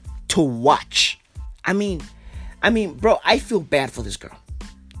woman to watch. I mean, bro, I feel bad for this girl.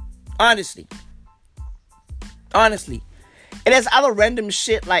 Honestly. It has other random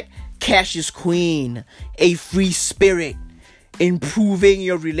shit like cash is queen, a free spirit, improving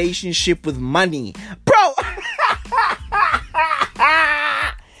your relationship with money. Bro.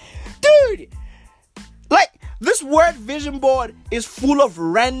 Dude. Like, this word vision board is full of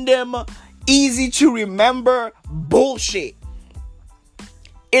random, easy to remember bullshit.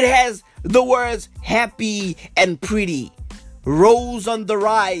 It has the words happy and pretty, rose on the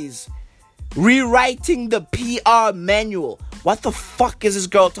rise, rewriting the PR manual. What the fuck is this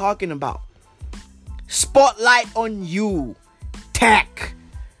girl talking about? Spotlight on you, tech.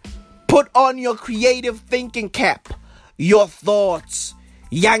 Put on your creative thinking cap. Your thoughts,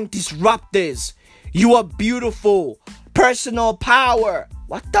 young disruptors. You are beautiful. Personal power.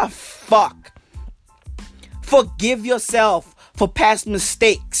 What the fuck? Forgive yourself for past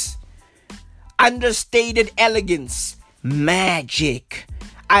mistakes. Understated elegance. Magic.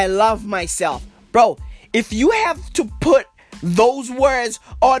 I love myself. Bro, if you have to put those words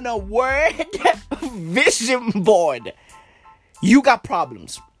on a word vision board, you got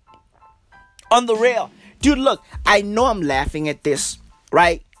problems. On the real. Dude, look, I know I'm laughing at this,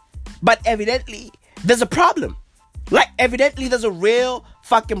 right? But evidently, there's a problem. Like, evidently, there's a real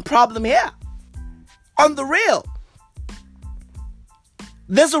fucking problem here. On the real.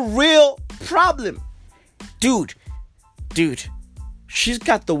 There's a real problem. Dude. She's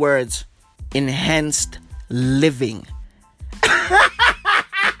got the words enhanced living.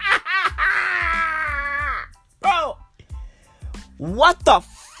 Bro, what the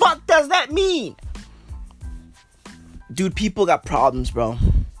fuck does that mean? Dude, people got problems, bro.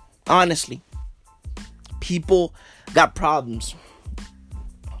 Honestly. People got problems.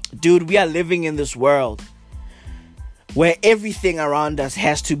 Dude, we are living in this world where everything around us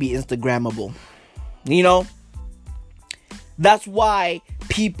has to be Instagrammable. You know? That's why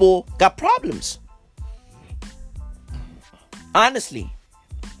people got problems. Honestly.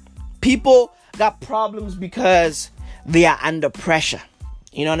 People got problems because they are under pressure.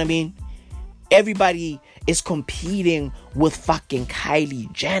 You know what I mean? Everybody is competing with fucking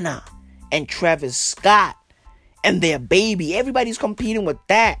Kylie Jenner and Travis Scott and their baby. Everybody's competing with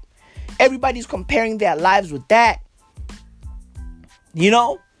that. Everybody's comparing their lives with that. You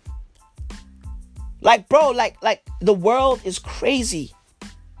know? Like, bro, like the world is crazy.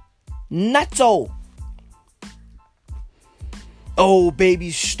 Nutso. Oh,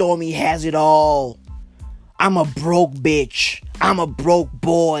 baby Stormy has it all. I'm a broke bitch. I'm a broke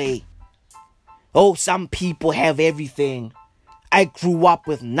boy. Oh, some people have everything. I grew up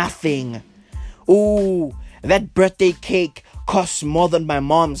with nothing. Ooh, that birthday cake costs more than my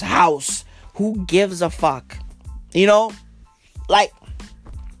mom's house. Who gives a fuck? You know? Like,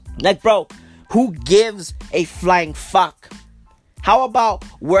 bro, who gives a flying fuck? How about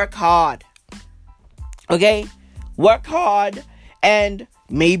work hard? Okay? Work hard and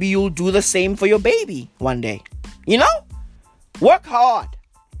maybe you'll do the same for your baby one day. You know? Work hard.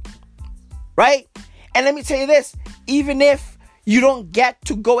 Right? And let me tell you this. Even if you don't get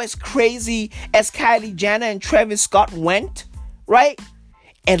to go as crazy as Kylie Jenner and Travis Scott went, right?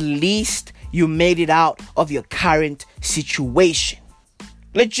 At least you made it out of your current situation.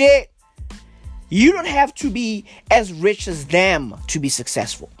 Legit. You don't have to be as rich as them to be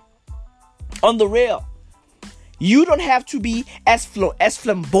successful. On the real. You don't have to be as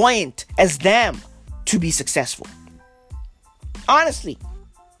flamboyant as them to be successful. Honestly.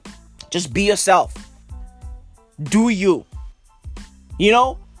 Just be yourself. Do you. You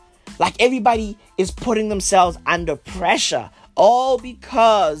know? Like, everybody is putting themselves under pressure. All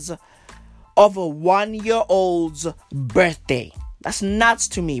because of a 1-year-old's birthday. That's nuts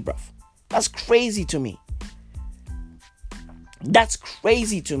to me, bro. That's crazy to me. That's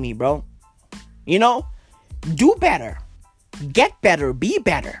crazy to me, bro. You know? Do better. Get better. Be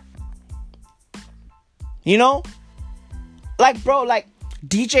better. You know? Like, bro, like,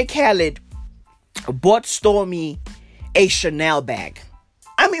 DJ Khaled bought Stormy a Chanel bag.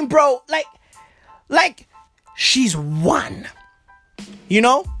 I mean, bro, like, she's one. You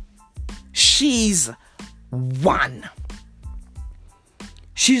know? She's one.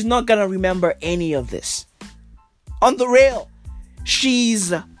 She's not gonna remember any of this. On the real,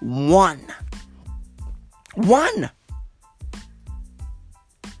 she's one. One.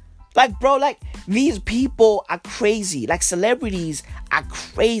 Like, bro, like, these people are crazy. Like, celebrities are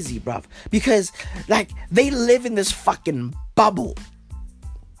crazy, bruv. Because, like, they live in this fucking bubble.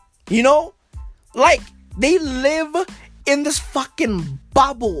 You know? Like, they live in this fucking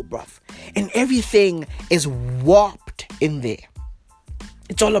bubble, bruv. And everything is warped in there.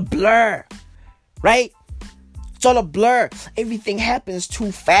 It's all a blur. Right? It's all a blur. Everything happens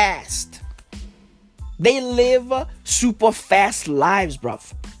too fast. They live super fast lives,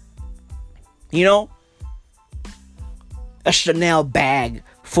 bruv. You know? A Chanel bag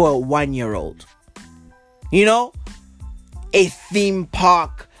for a 1-year-old. You know? A theme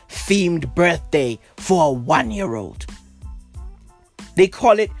park themed birthday for a 1-year-old. They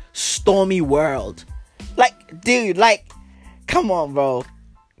call it Stormy World. Like, dude, like, come on, bro.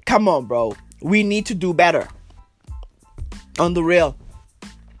 Come on, bro. We need to do better. On the real.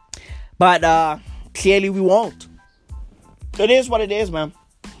 But, clearly we won't. It is what it is, man.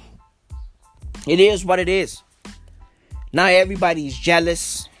 It is what it is. Now everybody's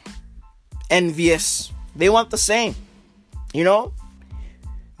jealous, envious. They want the same. You know?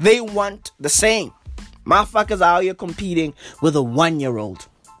 They want the same. Motherfuckers are out here competing with a 1-year-old.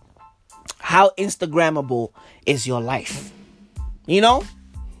 How Instagrammable is your life? You know?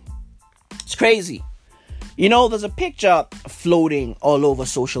 It's crazy. You know, there's a picture floating all over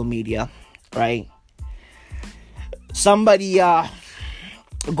social media, right? Somebody got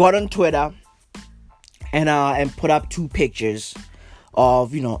on Twitter and put up 2 pictures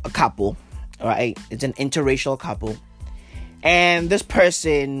of, you know, a couple, right? It's an interracial couple. And this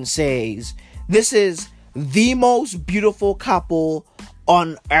person says, this is the most beautiful couple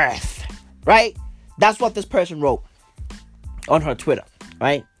on earth, right? That's what this person wrote on her Twitter,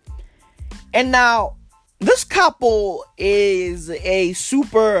 right? And now, this couple is a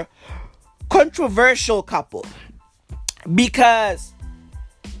super controversial couple because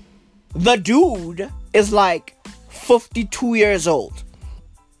the dude is like 52 years old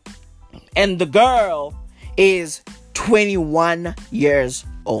and the girl is 21 years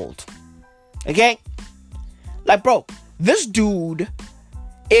old. Okay? Like, bro, this dude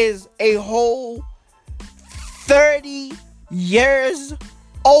is a whole 30 years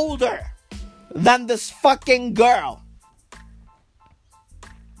older than this fucking girl.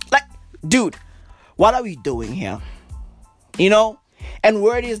 Like, dude, what are we doing here? You know? And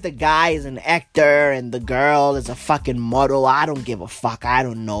word is the guy is an actor and the girl is a fucking model. I don't give a fuck. I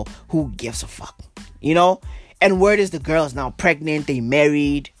don't know. Who gives a fuck? You know? And word is the girl is now pregnant. They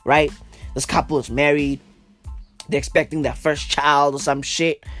married, right? This couple is married. They're expecting their first child or some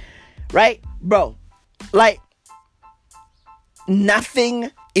shit. Right? Bro, like,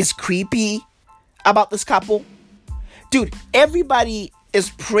 nothing is creepy about this couple. Dude, everybody is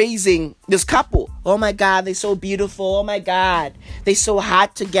praising this couple. Oh my God, they're so beautiful. Oh my God, they're so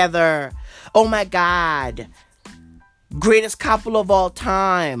hot together. Oh my God, greatest couple of all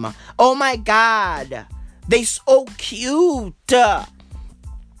time. Oh my God, they so cute.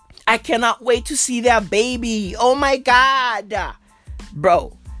 I cannot wait to see their baby. Oh my God.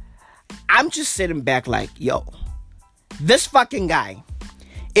 Bro, I'm just sitting back like, yo, this fucking guy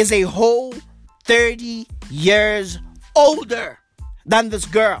is a whole 30 years older than this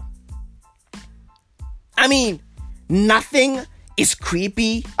girl. I mean, nothing is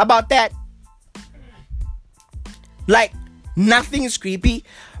creepy about that. Like, nothing is creepy.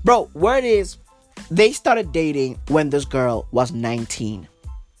 Bro, word is, they started dating when this girl was 19.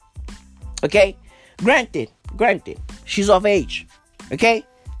 Okay? Granted, she's of age. Okay?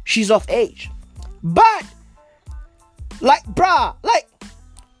 She's of age. But, like, bruh, like,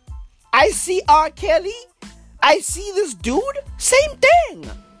 I see R. Kelly, I see this dude, same thing.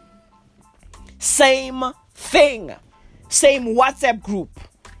 Same thing. Same WhatsApp group,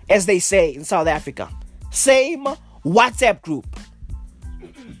 as they say in South Africa. Same WhatsApp group.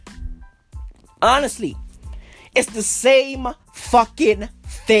 Honestly, it's the same fucking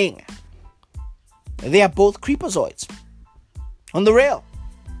thing. They are both creepazoids. On the real.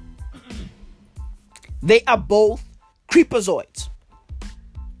 They are both creepazoids.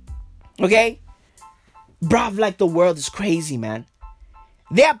 Okay? Bruv, like, the world is crazy, man.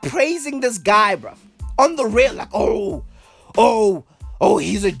 They are praising this guy, bruv. On the real, like, oh,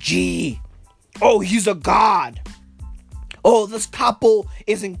 he's a G. Oh, he's a god. Oh, this couple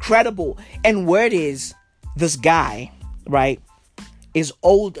is incredible. And word is, this guy, right, is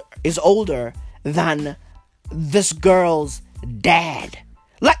older than this girl's dad.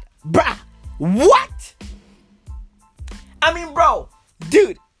 Like, bruh, what? I mean, bro,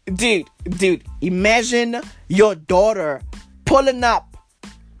 dude, imagine your daughter pulling up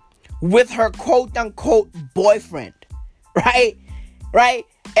with her quote-unquote boyfriend, right?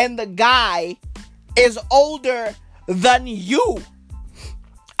 And the guy is older than you.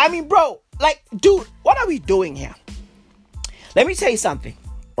 I mean, bro, like, dude, what are we doing here? Let me tell you something,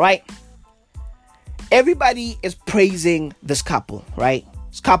 right? Everybody is praising this couple, right?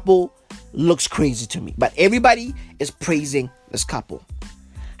 This couple looks crazy to me, but everybody is praising this couple.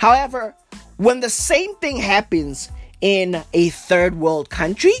 However, when the same thing happens in a third world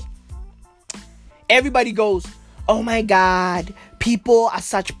country, everybody goes, oh my God, people are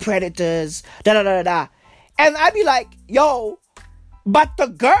such predators, da da da da. And I'd be like, yo, but the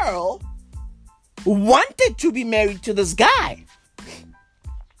girl wanted to be married to this guy.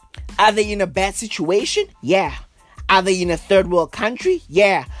 Are they in a bad situation? Yeah. Are they in a third world country?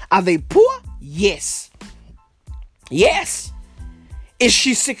 Yeah. Are they poor? Yes. Yes. Is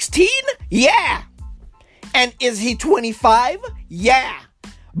she 16? Yeah. And is he 25? Yeah.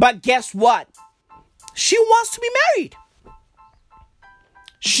 But guess what? She wants to be married.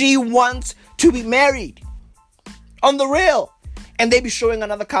 She wants to be married. On the real. And they be showing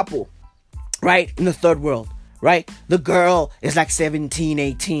another couple, right? In the third world, right? The girl is like 17,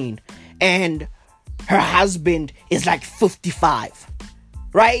 18. And her husband is like 55.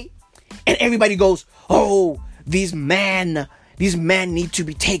 Right? And everybody goes, oh, these men need to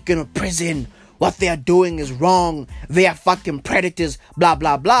be taken to prison. What they are doing is wrong. They are fucking predators, blah,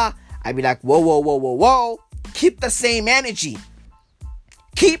 blah, blah. I'd be like, whoa. Keep the same energy.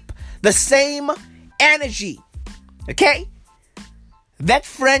 Keep the same energy. Okay? That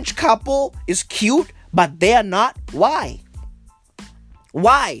French couple is cute, but they are not. Why?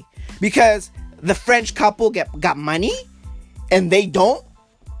 Why? Because the French couple got money and they don't?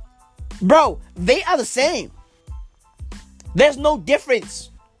 Bro, they are the same. There's no difference.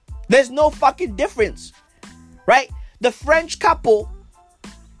 There's no fucking difference. Right? The French couple,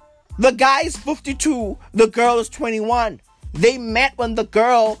 the guy is 52, the girl is 21. They met when the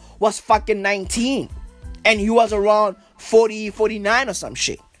girl was fucking 19. And he was around 40, 49 or some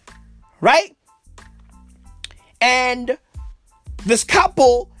shit. Right? And this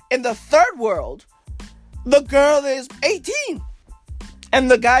couple in the third world, the girl is 18.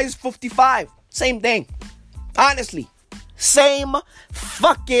 And the guy is 55. Same thing. Honestly. Same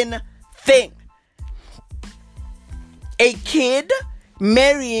fucking thing. A kid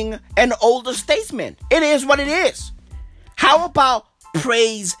marrying an older statesman. It is what it is. How about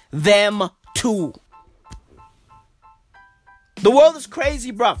praise them too? The world is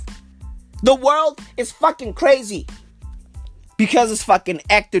crazy, bruv. The world is fucking crazy. Because this fucking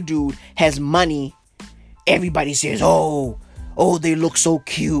actor dude has money, everybody says, oh, they look so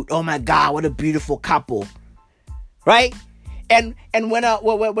cute. Oh my God, what a beautiful couple. Right? And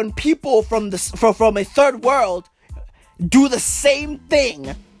when people from a third world do the same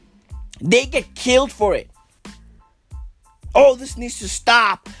thing, they get killed for it. Oh, this needs to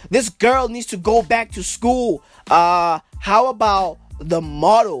stop. This girl needs to go back to school. How about the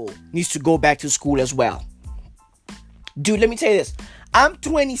model needs to go back to school as well? Dude, let me tell you this. I'm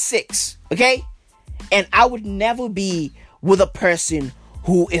 26, okay? And I would never be with a person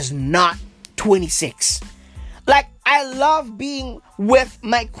who is not 26. Like, I love being with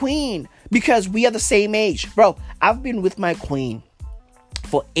my queen because we are the same age. Bro, I've been with my queen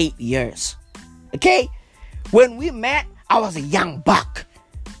for 8 years. Okay? When we met, I was a young buck.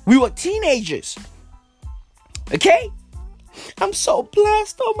 We were teenagers. Okay? I'm so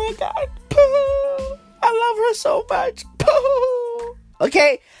blessed. Oh my God. Pooh. I love her so much. Pooh.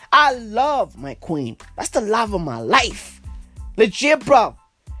 Okay? I love my queen. That's the love of my life. Legit, bro.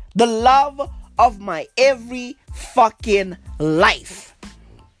 The love of my every fucking life.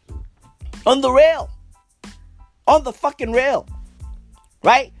 On the rail. On the fucking rail.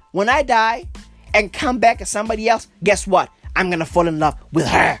 Right? When I die and come back as somebody else, guess what? I'm gonna fall in love with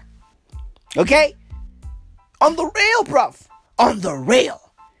her. Okay? On the rail, bruv. On the rail.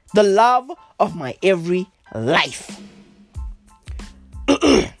 The love of my every life.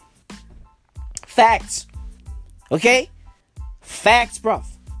 Facts. Okay? Facts, bruv.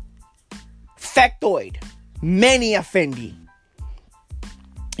 Factoid. Many offending.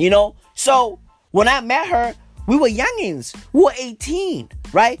 You know? So, when I met her, we were youngins. We were 18,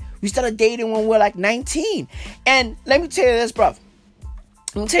 right? We started dating when we were like 19. And let me tell you this, bruv.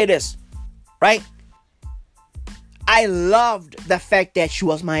 Let me tell you this, right? I loved the fact that she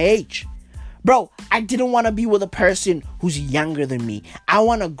was my age. Bro, I didn't want to be with a person who's younger than me. I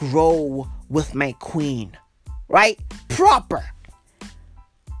want to grow with my queen. right? Proper.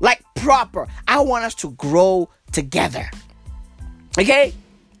 Like proper. I want us to grow together. Okay?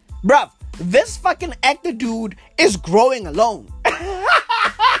 Bruv, this fucking actor dude is growing alone.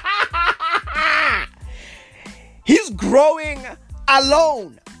 He's growing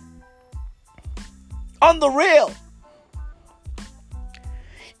alone. On the real.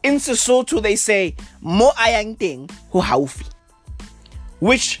 In Sesotho, they say, mo ayang ting ho haufi.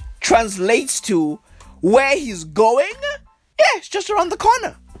 Which translates to, where he's going, yeah, it's just around the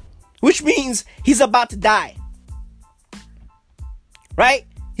corner. Which means he's about to die. Right?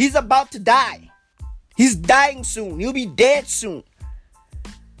 He's about to die. He's dying soon. He'll be dead soon.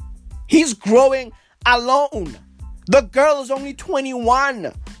 He's growing alone. The girl is only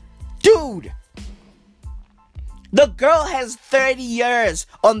 21. Dude. The girl has 30 years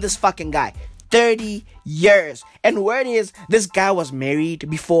on this fucking guy. 30 years. And word is, this guy was married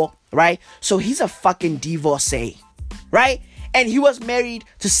before, right? So he's a fucking divorcee, right? And he was married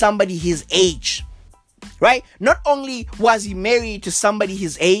to somebody his age, right? Not only was he married to somebody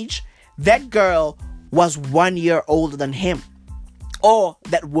his age, that girl was 1 year older than him. Or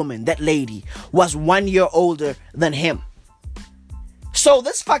that woman, that lady, was 1 year older than him. So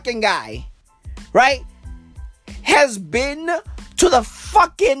this fucking guy, right, has been to the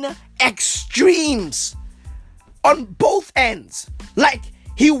fucking extremes on both ends. Like,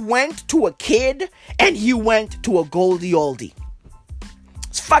 he went to a kid and he went to a goldie oldie.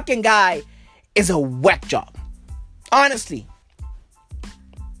 This fucking guy is a whack job. Honestly.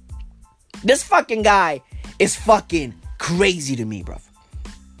 This fucking guy is fucking crazy to me, bro.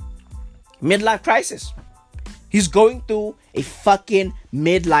 Midlife crisis. He's going through a fucking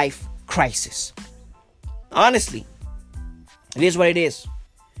midlife crisis. Honestly. It is what it is.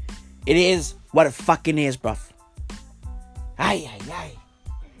 It is what it fucking is, bruv. Ay, ay, ay.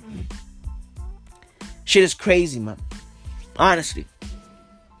 Shit is crazy, man. Honestly.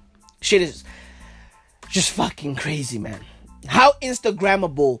 Shit is just fucking crazy, man. How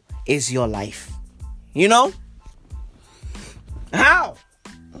Instagrammable is your life? You know? How?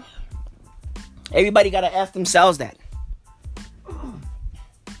 Everybody gotta ask themselves that.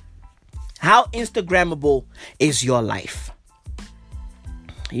 How Instagrammable is your life?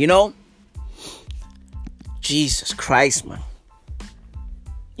 You know? Jesus Christ, man.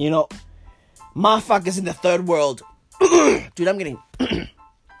 You know, motherfuckers in the third world. Dude, I'm getting...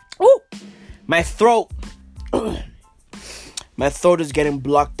 Ooh, my throat. My throat is getting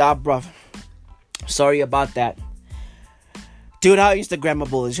blocked up, bruv. Sorry about that. Dude, how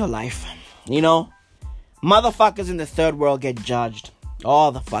Instagrammable is your life? You know? Motherfuckers in the third world get judged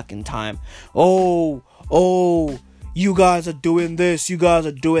all the fucking time. Oh, you guys are doing this, you guys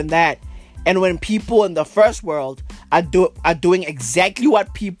are doing that. And when people in the first world are doing exactly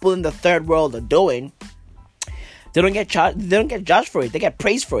what people in the third world are doing, they don't get judged for it. They get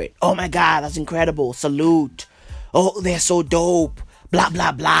praised for it. Oh my God, that's incredible. Salute. Oh, they're so dope. Blah,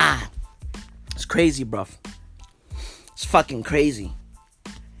 blah, blah. It's crazy, bruv. It's fucking crazy.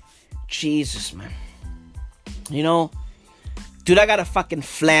 Jesus, man. You know, dude, I got a fucking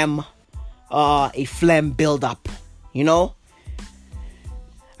phlegm build-up. You know?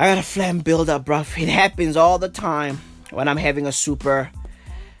 I got a phlegm build-up, bruv. It happens all the time when I'm having a super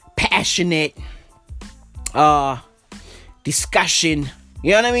passionate discussion.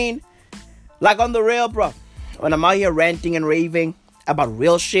 You know what I mean? Like on the real, bruv. When I'm out here ranting and raving about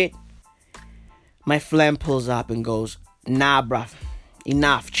real shit, my phlegm pulls up and goes, nah, bruv.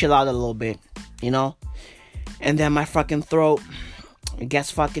 Enough. Chill out a little bit. You know? And then my fucking throat, it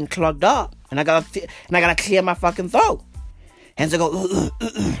gets fucking clogged up. And I gotta clear my fucking throat. And so I go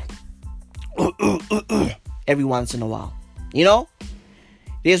every once in a while. You know?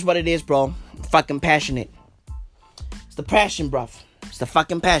 It is what it is, bro. I'm fucking passionate. It's the passion, bruv. It's the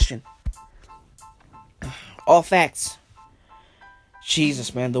fucking passion. All facts.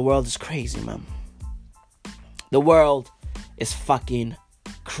 Jesus, man. The world is crazy, man. The world is fucking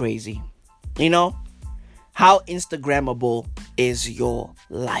crazy. You know? How Instagrammable is your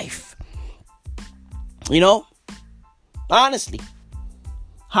life? You know? Honestly.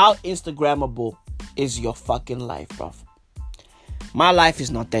 How Instagrammable is your fucking life, bruv? My life is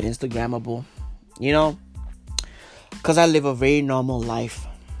not that Instagrammable. You know? Because I live a very normal life.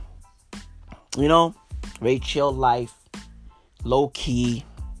 You know? Very chill life. Low key.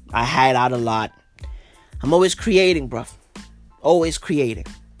 I hide out a lot. I'm always creating, bruv. Always creating.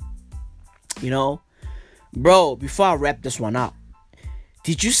 You know? Bro, before I wrap this one up,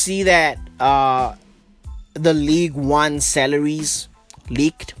 did you see that the League One salaries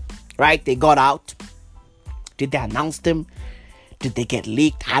leaked? Right? They got out. Did they announce them? Did they get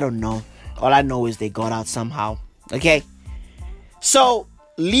leaked? I don't know. All I know is they got out somehow. Okay? So,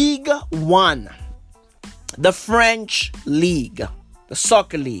 Ligue 1. The French League. The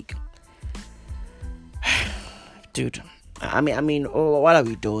soccer league. Dude, I mean, what are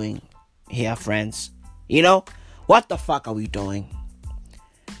we doing here, friends? You know, what the fuck are we doing?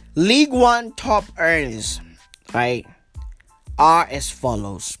 Ligue 1 top earners, right, are as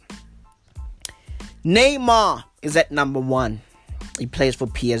follows. Neymar is at number 1. He plays for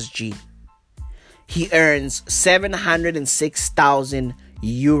PSG. He earns 706,000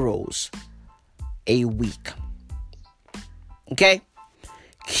 euros a week. Okay?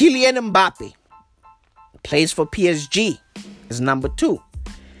 Kylian Mbappe plays for PSG, is number 2.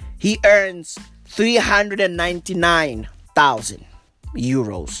 He earns 399,000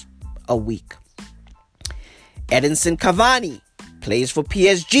 euros a week. Edinson Cavani plays for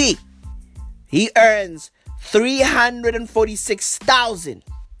PSG. He earns 346,000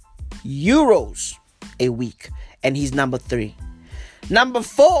 euros a week, and he's number 3. Number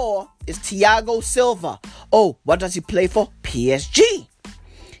 4 is Thiago Silva. Oh, what does he play for? PSG.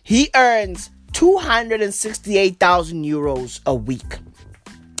 He earns 268,000 euros a week.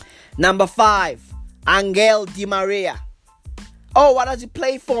 Number 5, Angel Di Maria. Oh, what does he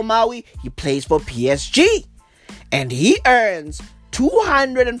play for, Maui? He plays for PSG. And he earns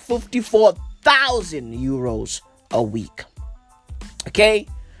 254,000 euros a week. Okay?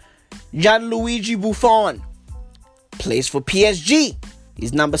 Gianluigi Buffon plays for PSG.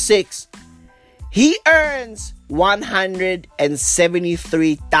 He's number 6. He earns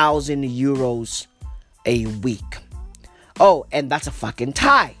 173,000 euros a week. Oh, and that's a fucking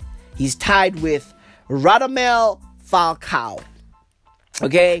tie. He's tied with Radamel Falcao,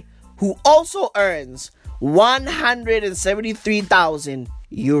 okay, who also earns 173,000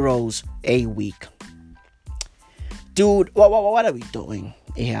 euros a week. Dude, what are we doing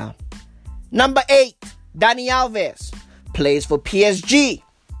here? Number 8, Dani Alves plays for PSG.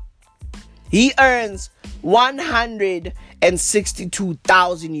 He earns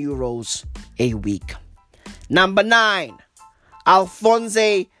 162,000 euros a week. Number 9,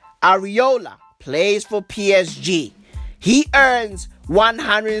 Alphonse Areola plays for PSG. He earns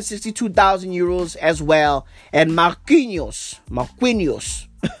 162,000 euros as well. And Marquinhos.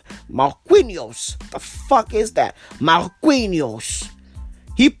 The fuck is that? Marquinhos.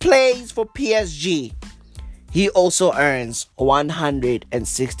 He plays for PSG. He also earns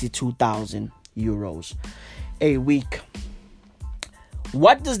 162,000 euros a week.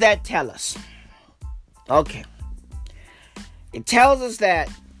 What does that tell us? Okay. It tells us that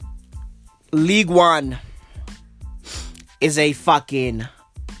Ligue 1 is a fucking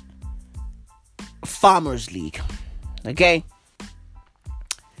farmers league. Okay?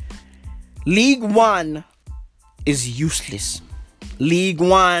 Ligue 1 is useless. Ligue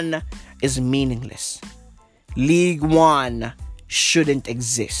 1 is meaningless. Ligue 1 shouldn't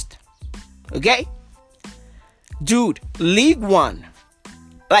exist. Okay? Dude, Ligue 1.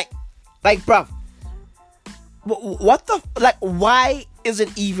 Like, bruv. What the... Like, why is it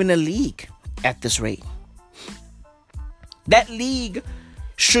even a league at this rate? That league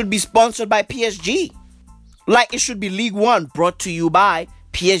should be sponsored by PSG. Like, it should be Ligue 1 brought to you by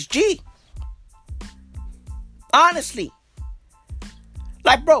PSG. Honestly.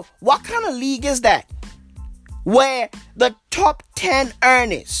 Like, bro, what kind of league is that? Where the top 10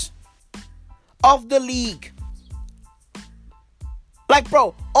 earners of the league, like,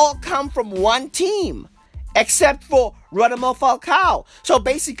 bro, all come from one team, except for Radamel Falcao. So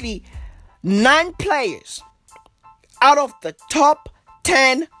basically, 9 players out of the top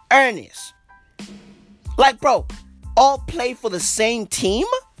 10 earners, like, bro, all play for the same team?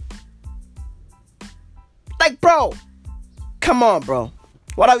 Like, bro, come on, bro.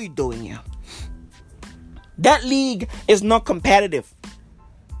 What are we doing here? That league is not competitive.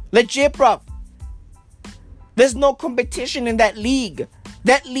 Legit, bro. There's no competition in that league.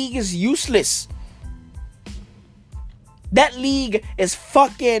 That league is useless. That league is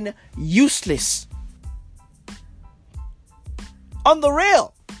fucking useless. On the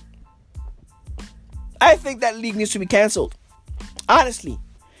real. I think that league needs to be cancelled. Honestly.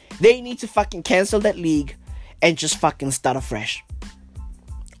 They need to fucking cancel that league and just fucking start afresh.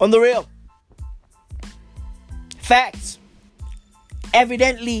 On the real. Facts.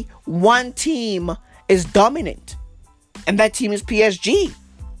 Evidently, one team is dominant. And that team is PSG.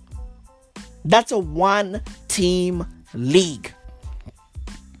 That's a one-team league.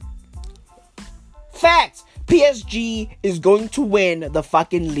 Facts. PSG is going to win the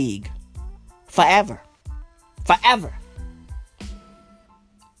fucking league. Forever. Forever.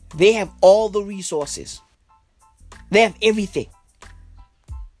 They have all the resources. They have everything.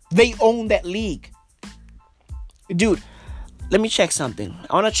 They own that league. Dude, let me check something.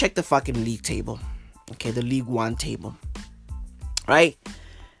 I want to check the fucking league table. Okay, the League One table. Right?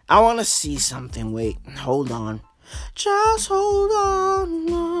 I want to see something. Wait, hold on. Just hold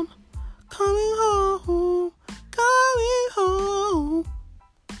on. I'm coming home. Coming home.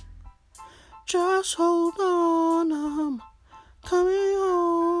 Just hold on. I'm coming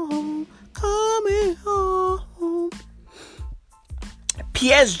home. Coming home.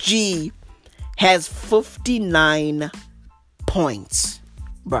 PSG has 59 points.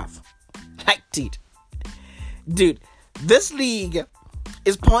 Bruv. Like, dude, this league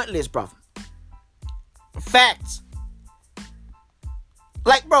is pointless, bruv. Facts.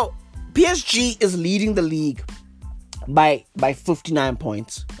 Like, bro, PSG is leading the league by 59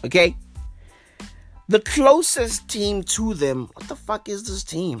 points, okay? The closest team to them, what the fuck is this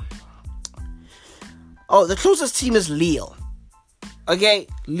team? Oh, the closest team is Lille. Okay,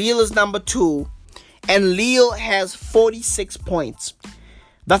 Lille is number 2, and Lille has 46 points.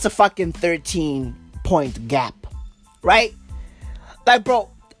 That's a fucking 13-point gap, right? Like, bro,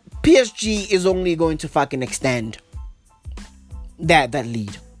 PSG is only going to fucking extend that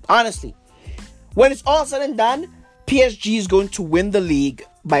lead. Honestly, when it's all said and done, PSG is going to win the league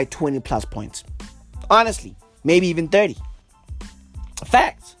by 20 plus points. Honestly, maybe even 30.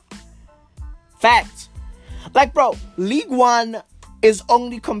 Facts. Like, bro, League One is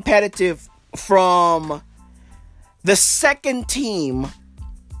only competitive from the second team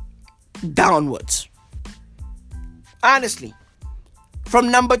downwards. Honestly, from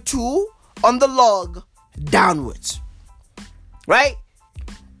number 2 on the log downwards. Right?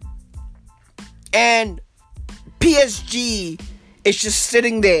 And PSG is just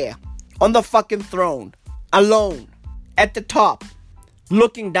sitting there on the fucking throne, alone, at the top,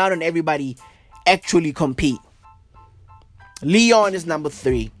 looking down on everybody actually compete. Lyon is number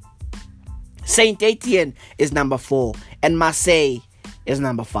 3. Saint Etienne is number 4. And Marseille is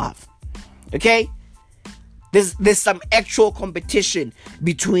number 5. Okay? There's some actual competition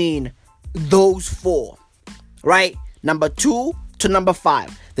between those 4. Right? Number 2 to number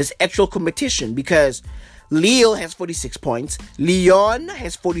 5. There's actual competition because Lille has 46 points. Lyon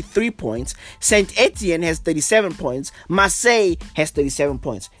has 43 points. Saint Etienne has 37 points. Marseille has 37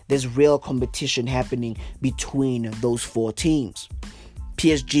 points. There's real competition happening between those 4 teams.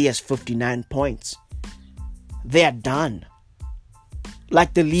 PSG has 59 points. They are done.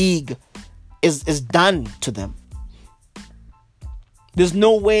 Like, the league is done to them. There's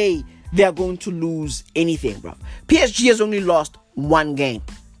no way they are going to lose anything, bro. PSG has only lost 1 game.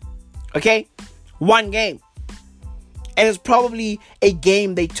 Okay? 1 game. And it's probably a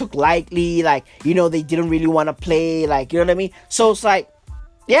game they took lightly. Like, you know, they didn't really want to play. Like, you know what I mean? So it's like,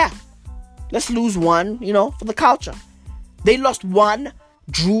 yeah, let's lose 1, you know, for the culture. They lost 1,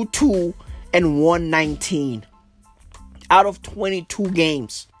 drew 2, and won 19 out of 22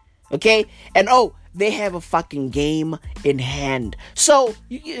 games. Okay? And they have a fucking game in hand. So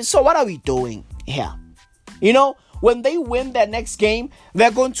what are we doing here? You know, when they win that next game,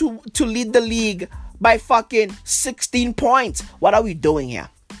 they're going to lead the league by fucking 16 points. What are we doing here?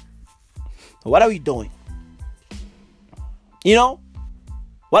 What are we doing? You know?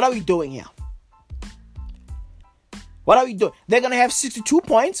 What are we doing here? What are we doing? They're going to have 62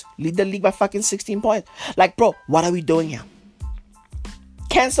 points, lead the league by fucking 16 points. Like, bro, what are we doing here?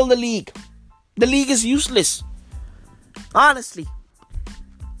 Cancel the league. The league is useless. Honestly.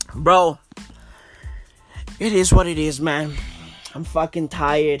 Bro, it is what it is, man. I'm fucking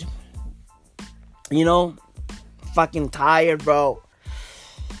tired. You know? Fucking tired, bro.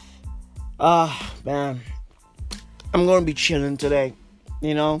 Man. I'm gonna be chilling today.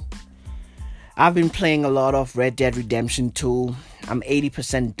 You know? I've been playing a lot of Red Dead Redemption 2. I'm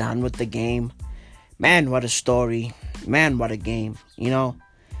 80% done with the game. Man, what a story. Man, what a game. You know?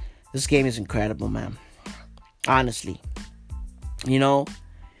 This game is incredible, man. Honestly. You know?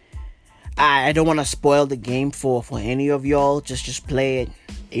 I don't want to spoil the game for any of y'all. Just play it.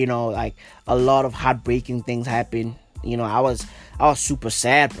 You know, like, a lot of heartbreaking things happen. You know, I was super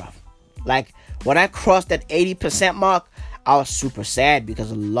sad, bro. Like, when I crossed that 80% mark, I was super sad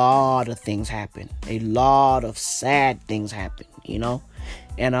because a lot of things happen. A lot of sad things happen, you know?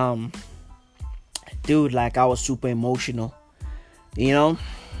 And, dude, like, I was super emotional. You know?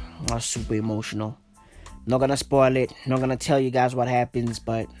 I was super emotional. Not gonna spoil it. Not gonna tell you guys what happens,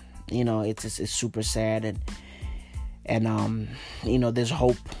 but, you know, it's super sad. And you know, there's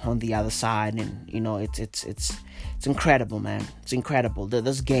hope on the other side, and you know, it's incredible, man. It's incredible.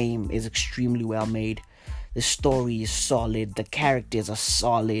 This game is extremely well made. The story is solid. The characters are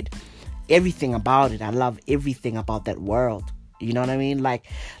solid. Everything about it, I love everything about that world. You know what I mean? Like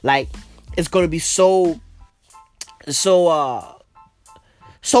it's gonna be so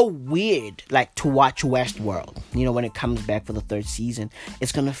weird, like, to watch Westworld. You know, when it comes back for the 3rd season,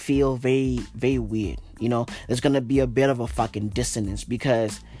 it's gonna feel very, very weird. You know, there's gonna be a bit of a fucking dissonance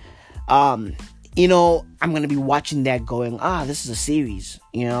because, you know, I'm gonna be watching that going, this is a series.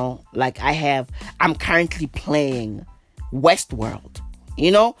 You know, like I'm currently playing Westworld.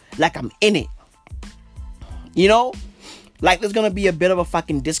 You know, like I'm in it. You know, like there's gonna be a bit of a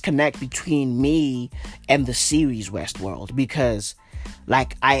fucking disconnect between me and the series Westworld because,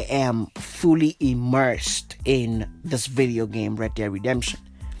 like, I am fully immersed in this video game, Red Dead Redemption.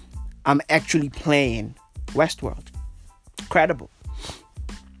 I'm actually playing Westworld. Incredible.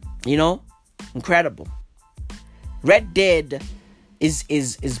 You know? Incredible. Red Dead is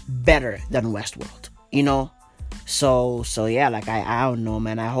better than Westworld. You know? So yeah, like I don't know,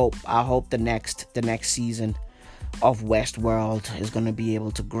 man. I hope the next season of Westworld is gonna be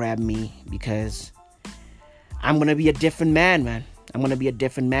able to grab me because I'm gonna be a different man, man. I'm gonna be a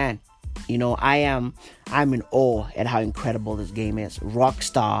different man. You know, I'm in awe at how incredible this game is.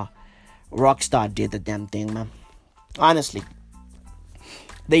 Rockstar did the damn thing, man. Honestly,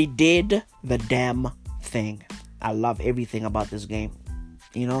 they did the damn thing. I love everything about this game.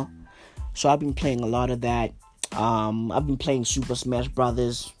 You know, so I've been playing a lot of that. I've been playing Super Smash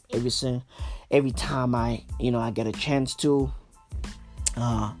Brothers every time I get a chance to.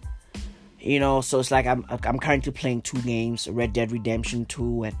 You know, so it's like I'm currently playing 2 games, Red Dead Redemption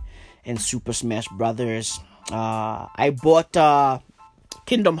 2 and Super Smash Brothers. I bought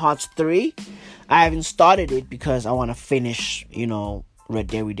Kingdom Hearts 3. I haven't started it because I want to finish, you know, Red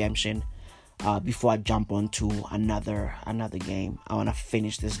Dead Redemption before I jump onto another game. I want to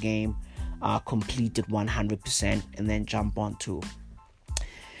finish this game, complete it 100%, and then jump onto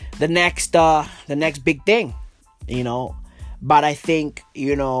the next big thing, you know. But I think,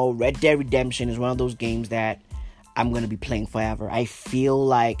 you know, Red Dead Redemption is one of those games that I'm going to be playing forever. I feel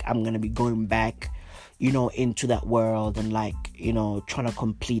like I'm going to be going back, you know, into that world and, like, you know, trying to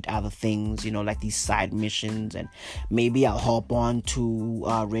complete other things, you know, like these side missions. And maybe I'll hop on to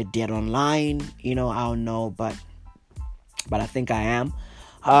Red Dead Online, you know, I don't know. But I think I am.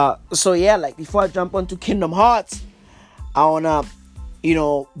 So, yeah, like, before I jump onto Kingdom Hearts, I want to, you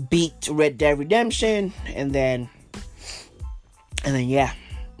know, beat Red Dead Redemption and then yeah,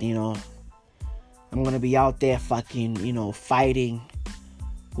 you know, I'm gonna be out there fucking, you know, fighting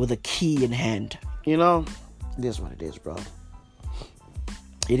with a key in hand. You know, it is what it is, bro.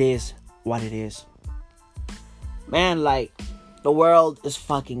 It is what it is. Man, like, the world is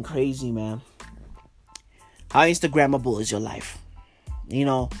fucking crazy, man. How Instagrammable is your life? You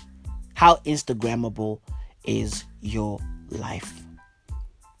know, how Instagrammable is your life?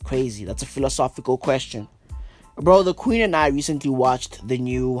 Crazy. That's a philosophical question. Bro, the Queen and I recently watched the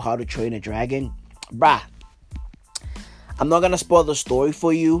new How to Train a Dragon. Bruh, I'm not gonna spoil the story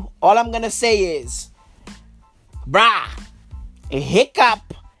for you. All I'm gonna say is, bruh,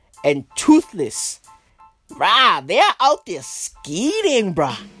 Hiccup and Toothless, bruh, they are out there skeeting,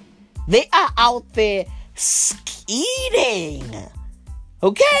 bruh. They are out there skeeting.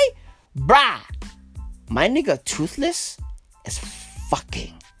 Okay? Bruh, my nigga Toothless is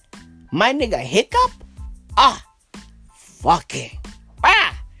fucking. My nigga Hiccup, fucking.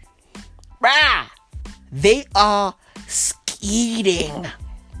 Bruh. They are skeeting.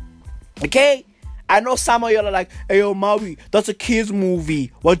 Okay? I know some of y'all are like, hey, yo, Maui, that's a kid's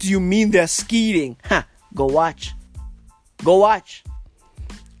movie. What do you mean they're skeeting? Go watch. Go watch.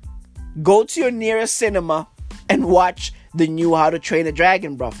 Go to your nearest cinema and watch the new How to Train a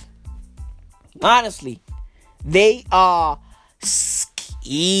Dragon, bro. Honestly, they are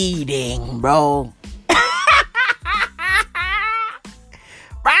skeeting, bro.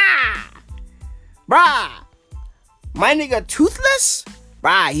 Bruh, my nigga Toothless,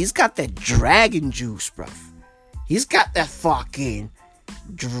 bruh, he's got that dragon juice, bruh. He's got that fucking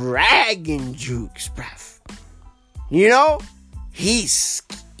dragon juice, bruh. You know, he's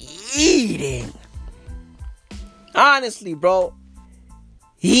eating. Honestly, bro,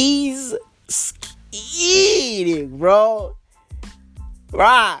 he's eating, bro.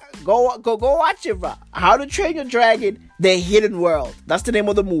 Bruh, go watch it, bruh. How to Train Your Dragon: The Hidden World. That's the name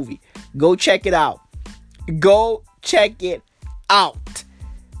of the movie. Go check it out. Go check it out.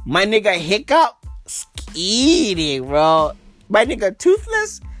 My nigga Hiccup, skeeting, bro. My nigga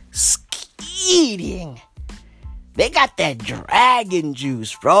Toothless, skeeting. They got that dragon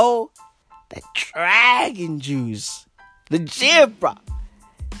juice, bro. That dragon juice. Legit, bro.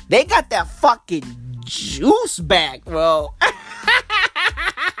 They got that fucking juice back, bro.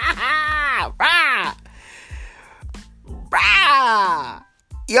 Bruh.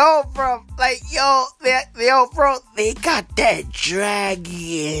 Yo, bro, bro, they got that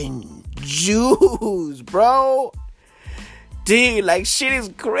dragon juice, bro. Dude, like, shit is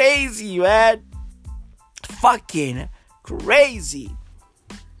crazy, man. Fucking crazy.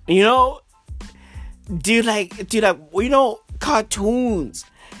 You know? Dude, you know, cartoons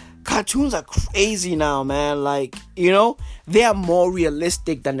are crazy now, man. Like, you know, they are more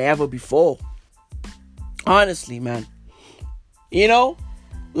realistic than ever before. Honestly, man. You know?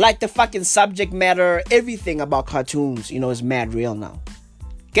 Like the fucking subject matter, everything about cartoons, you know, is mad real now.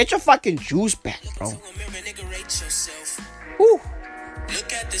 Get your fucking juice back, bro. Woo.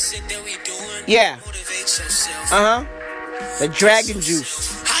 Look at the shit that we doing. Yeah. Motivate yourself. The dragon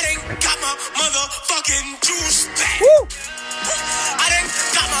juice. I done got my motherfucking juice back. Woo. I done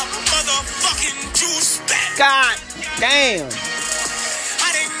got my motherfucking juice back. God damn.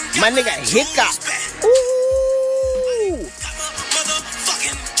 I done got My nigga juice Hiccup. back. Ooh. Got my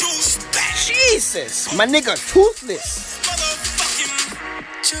motherfucking juice back. Jesus. My nigga Toothless.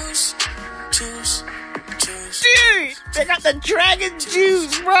 Motherfucking juice. Dude, they got the dragon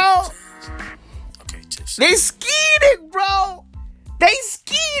juice, bro. Okay, just. They skeeting, bro. They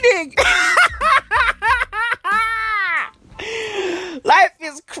skeeting. Life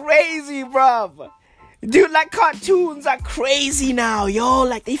is crazy, bro. Dude, like, cartoons are crazy now, yo.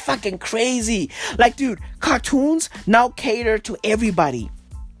 Like, they fucking crazy. Like, dude, cartoons now cater to everybody.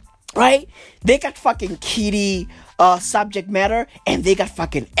 Right? They got fucking kiddie subject matter, and they got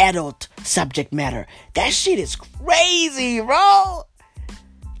fucking adult subject matter. That shit is crazy, bro.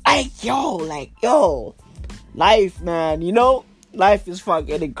 Yo, life, man, you know, life is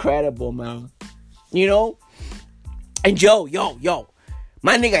fucking incredible, man. You know? And yo,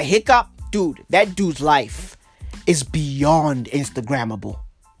 my nigga Hiccup, dude, that dude's life is beyond Instagrammable.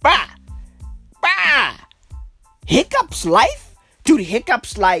 Bah! Hiccup's life? Dude,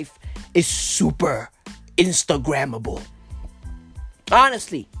 Hiccup's life is super Instagrammable.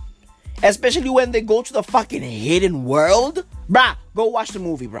 Honestly. Especially when they go to the fucking hidden world. Bruh, go watch the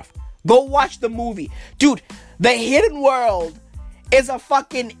movie, bruh. Go watch the movie. Dude, the hidden world is a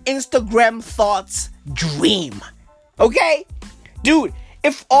fucking Instagram thoughts dream. Okay? Dude,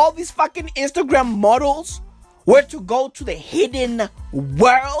 if all these fucking Instagram models were to go to the hidden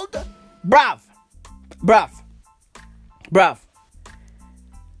world, bruv.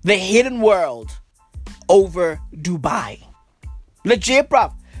 The hidden world over Dubai. Legit,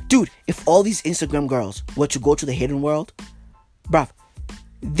 bruv. Dude, if all these Instagram girls were to go to the hidden world, bruv,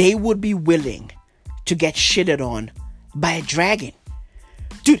 they would be willing to get shitted on by a dragon.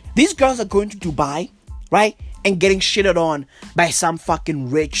 Dude, these girls are going to Dubai, right? And getting shitted on by some fucking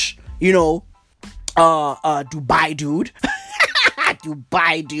rich, you know, Dubai dude.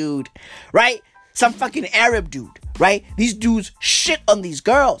 Dubai dude, right? Some fucking Arab dude, right? These dudes shit on these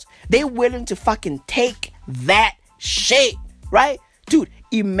girls. They willing to fucking take that shit, right? Dude,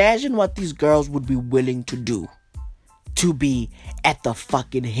 imagine what these girls would be willing to do to be at the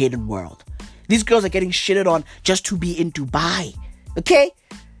fucking hidden world. These girls are getting shitted on just to be in Dubai, okay?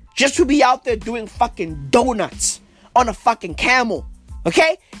 Just to be out there doing fucking donuts on a fucking camel,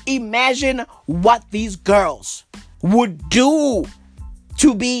 okay? Imagine what these girls would do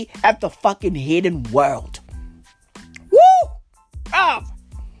to be at the fucking hidden world. Woo!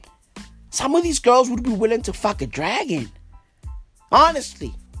 Some of these girls would be willing to fuck a dragon.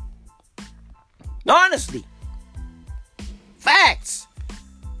 Honestly. Facts.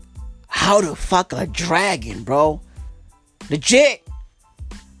 How to fuck a dragon, bro. Legit.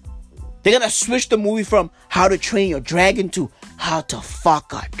 They're gonna switch the movie from How to Train Your Dragon to How to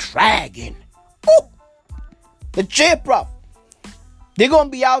Fuck a Dragon. Woo! Legit, bro. They're gonna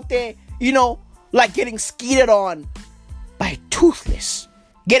be out there, you know, like getting skeeted on by Toothless.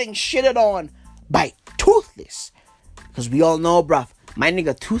 Getting shitted on by Toothless. Because we all know, bruv, my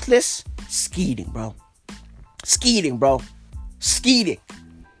nigga Toothless, skeeting, bro. Skeeting.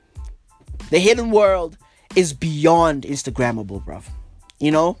 The hidden world is beyond Instagrammable, bruv.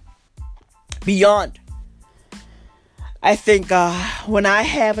 You know? Beyond. I think when I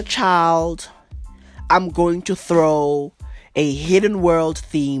have a child, I'm going to throw a hidden world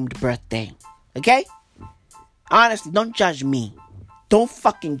themed birthday. Okay? Honestly, don't judge me. Don't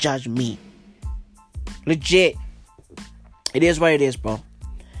fucking judge me. Legit. It is what it is, bro.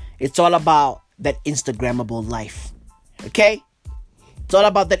 It's all about that Instagrammable life. Okay? It's all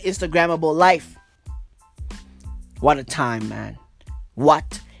about that Instagrammable life. What a time, man.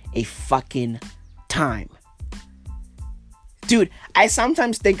 What a fucking time. Dude, I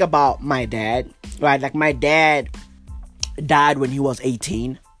sometimes think about my dad, right? Like, my dad died when he was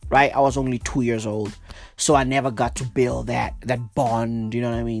 18, right? I was only 2 years old. So I never got to build that bond, you know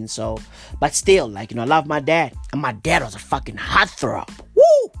what I mean? So, but still, like, you know, I love my dad. And my dad was a fucking heartthrob.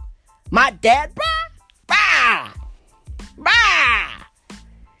 Woo! My dad, bah!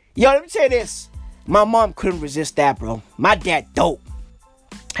 Yo, let me say this. My mom couldn't resist that, bro. My dad dope.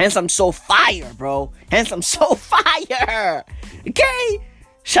 Hence I'm so fire, bro. Hence I'm so fire. Okay?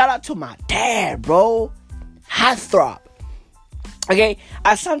 Shout out to my dad, bro. Heartthrob. Okay?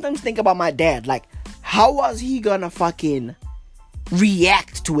 I sometimes think about my dad. Like, how was he gonna fucking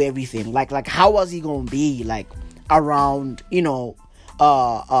react to everything? Like how was he gonna be, like, around, you know,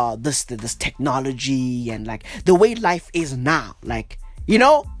 this technology and, like, the way life is now? Like, you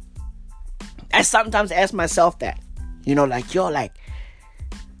know? I sometimes ask myself that. You know, like, yo, like,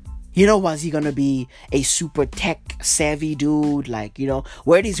 you know, was he gonna be a super tech savvy dude? Like, you know,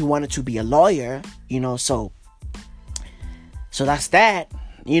 where does he wanted to be a lawyer? You know, so that's that,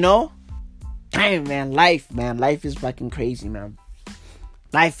 you know? Damn, man, life is fucking crazy, man.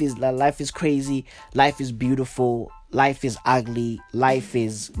 Life is crazy. Life is beautiful. Life is ugly. Life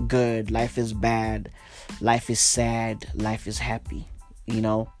is good. Life is bad. Life is sad. Life is happy, you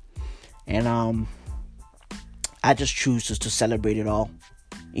know? And I just choose to celebrate it all,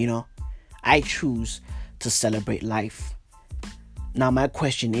 you know? I choose to celebrate life. Now my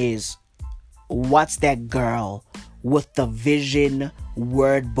question is, what's that girl with the vision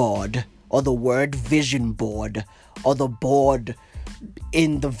word board, or the word vision board, or the board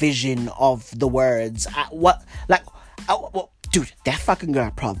in the vision of the words? Dude, that fucking girl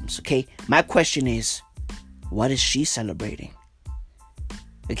got problems, okay? My question is, what is she celebrating?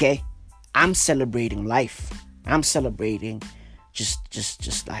 Okay? I'm celebrating life. I'm celebrating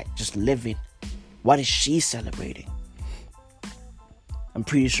just living. What is she celebrating? I'm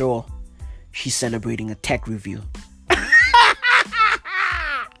pretty sure she's celebrating a tech review.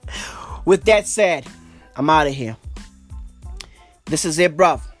 With that said, I'm out of here. This is it,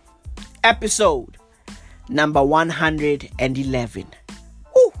 bruv. Episode number 111.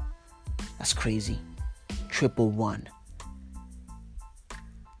 Woo! That's crazy. 111.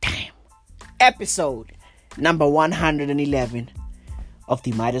 Damn. Episode number 111 of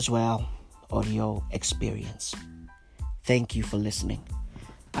the Might As Well audio experience. Thank you for listening.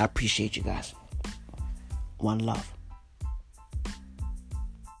 I appreciate you guys. One love.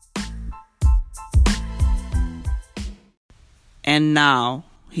 And now,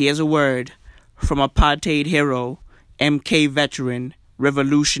 here's a word from apartheid hero, MK veteran,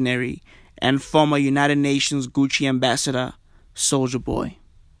 revolutionary, and former United Nations Gucci ambassador, Soulja Boy.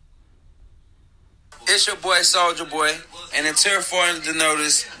 It's your boy Soulja Boy, and in Terraforming to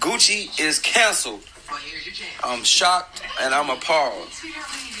notice, Gucci is canceled. I'm shocked and I'm appalled,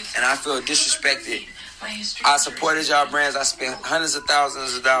 and I feel disrespected. I supported y'all brands. I spent hundreds of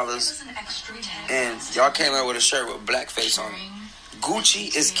thousands of dollars, and y'all came out with a shirt with blackface on it.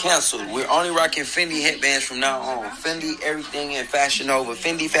 Gucci is canceled. We're only rocking Fendi headbands from now on. Fendi everything in Fashion Nova.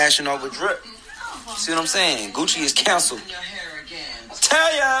 Fendi Fashion Nova drip. See what I'm saying? Gucci is canceled.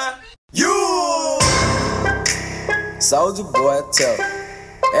 Tell ya! You! Soulja Boy, tell.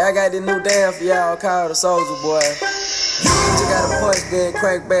 Hey, I got this new dance for y'all called the Soulja Boy. You just gotta punch, then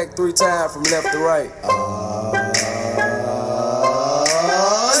crank back 3 times from left to right.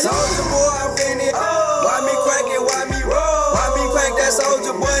 Soulja Boy, I'm in it. Why me crank it? Why me roll? Why me crank that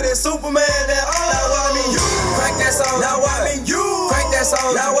Soulja Boy? That Superman, that now why me you? Crank that Soulja. Now why me you? Crank that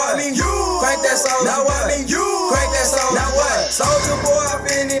Soulja. Now why me you? Crank that Soulja. Now why me you? Crank that Soulja. Now what? Soulja Boy, I'm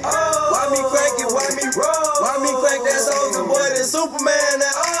in it. Why me crank it? Why me roll? Why me crank that Soulja Boy? That Superman,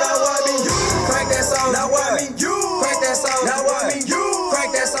 that now why me you? Crank that Soulja. Now why me you? Crank that Soulja. Now why me you?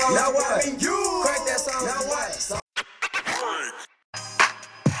 Crank that Soulja. Now why me you? Crank that Soulja. Now what?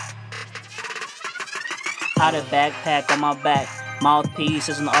 How the backpack on my back. Mouthpiece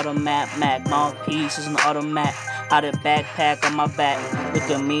is an automatic. Mouthpiece is an automatic. How the backpack on my back. Look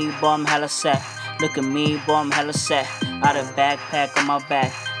at me, boy, I'm hella set. Look at me, boy, I'm hella set. How the backpack on my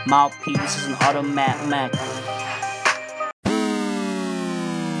back. Mouthpiece is an automatic.